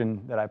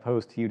question that I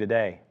posed to you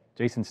today.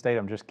 Jason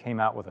Statham just came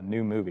out with a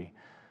new movie.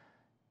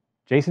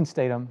 Jason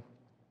Statham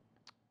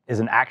is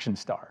an action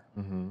star,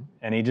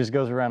 and he just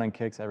goes around and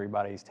kicks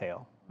everybody's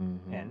tail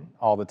and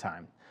all the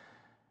time.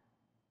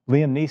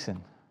 Liam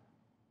Neeson,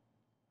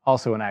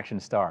 also an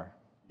action star.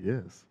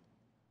 Yes.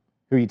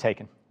 Who are you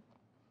taking?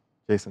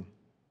 Jason.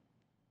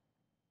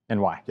 And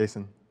why?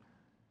 Jason.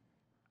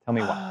 Tell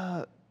me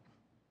why.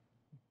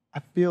 I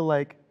feel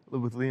like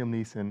with Liam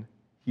Neeson,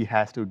 he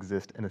has to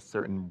exist in a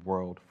certain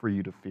world for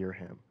you to fear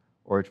him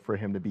or for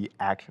him to be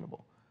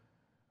actionable.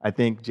 I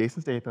think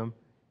Jason Statham,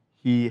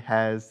 he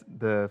has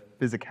the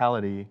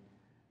physicality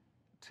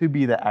to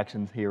be the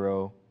action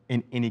hero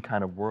in any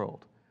kind of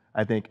world.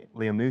 I think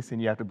Liam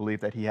Neeson, you have to believe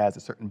that he has a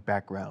certain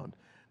background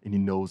and he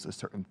knows a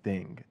certain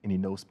thing and he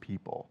knows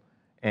people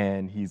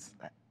and he's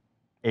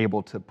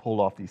able to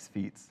pull off these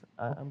feats.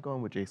 I'm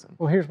going with Jason.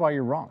 Well, here's why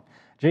you're wrong.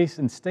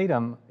 Jason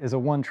Statham is a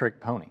one-trick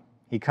pony.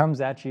 He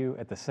comes at you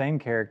at the same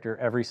character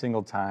every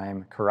single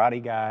time,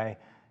 karate guy,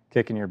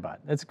 kicking your butt.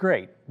 That's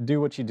great. Do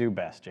what you do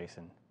best,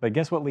 Jason. But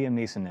guess what Liam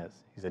Neeson is?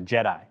 He's a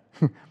Jedi.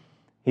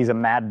 He's a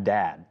mad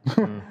dad.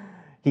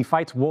 He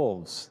fights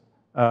wolves.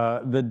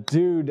 The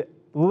dude,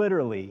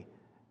 literally,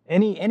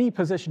 any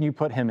position you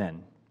put him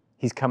in,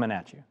 he's coming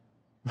at you.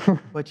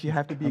 But you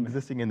have to be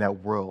existing in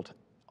that world.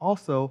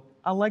 Also,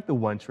 I like the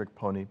one-trick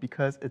pony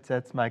because it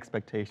sets my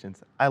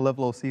expectations. I love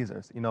Little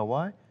Caesars. You know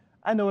why?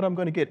 I know what I'm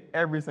going to get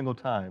every single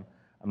time.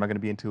 I'm not going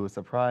to be into a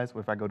surprise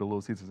if I go to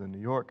Little Caesars in New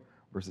York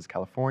versus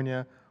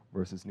California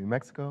versus New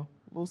Mexico.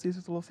 Little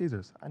Caesars, Little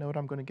Caesars. I know what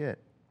I'm going to get.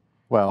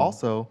 Well,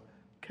 also,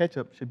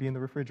 ketchup should be in the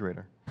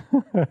refrigerator.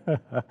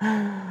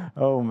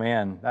 Oh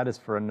man, that is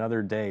for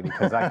another day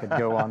because I could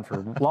go on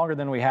for longer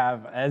than we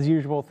have. As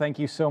usual, thank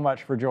you so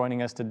much for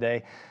joining us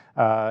today,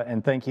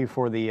 and thank you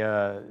for the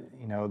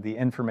the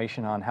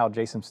information on how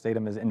Jason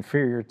Statham is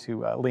inferior to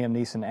Liam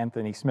Neeson,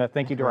 Anthony Smith.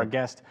 Thank you to our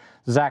guest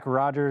Zac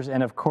Rogers,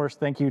 and of course,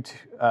 thank you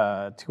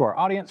to our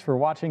audience for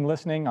watching,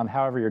 listening on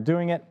however you're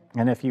doing it.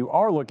 And if you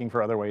are looking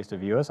for other ways to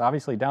view us,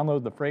 obviously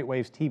download the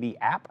FreightWaves TV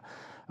app.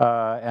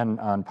 And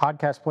on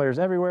podcast players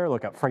everywhere,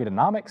 look up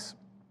Freightonomics,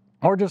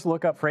 or just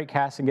look up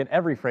Freightcast and get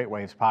every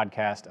FreightWaves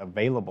podcast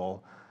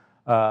available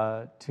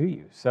to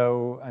you.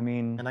 So, I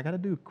mean... And I got to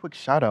do quick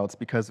shout-outs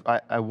because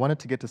I wanted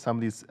to get to some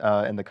of these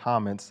in the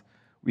comments.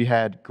 We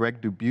had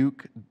Greg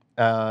Dubuque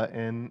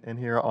in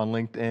here on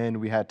LinkedIn.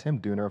 We had Tim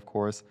Dooner, of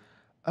course,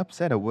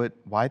 upset at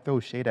why throw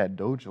shade at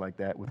Doge like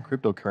that with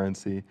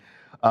cryptocurrency.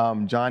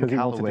 John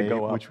Calloway,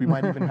 which we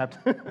might even have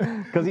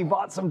to... Because he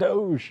bought some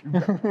Doge.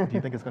 Do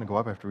you think it's going to go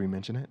up after we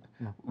mention it?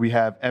 No. We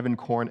have Evan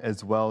Korn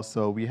as well,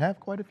 so we have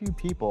quite a few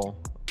people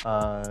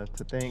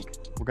to think.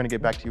 We're going to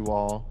get back to you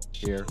all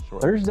here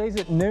shortly. Thursdays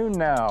at noon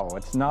now.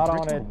 It's not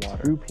Drink on more at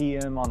water. 2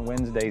 p.m. on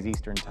Wednesdays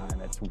Eastern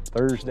time. It's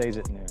Thursdays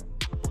at noon.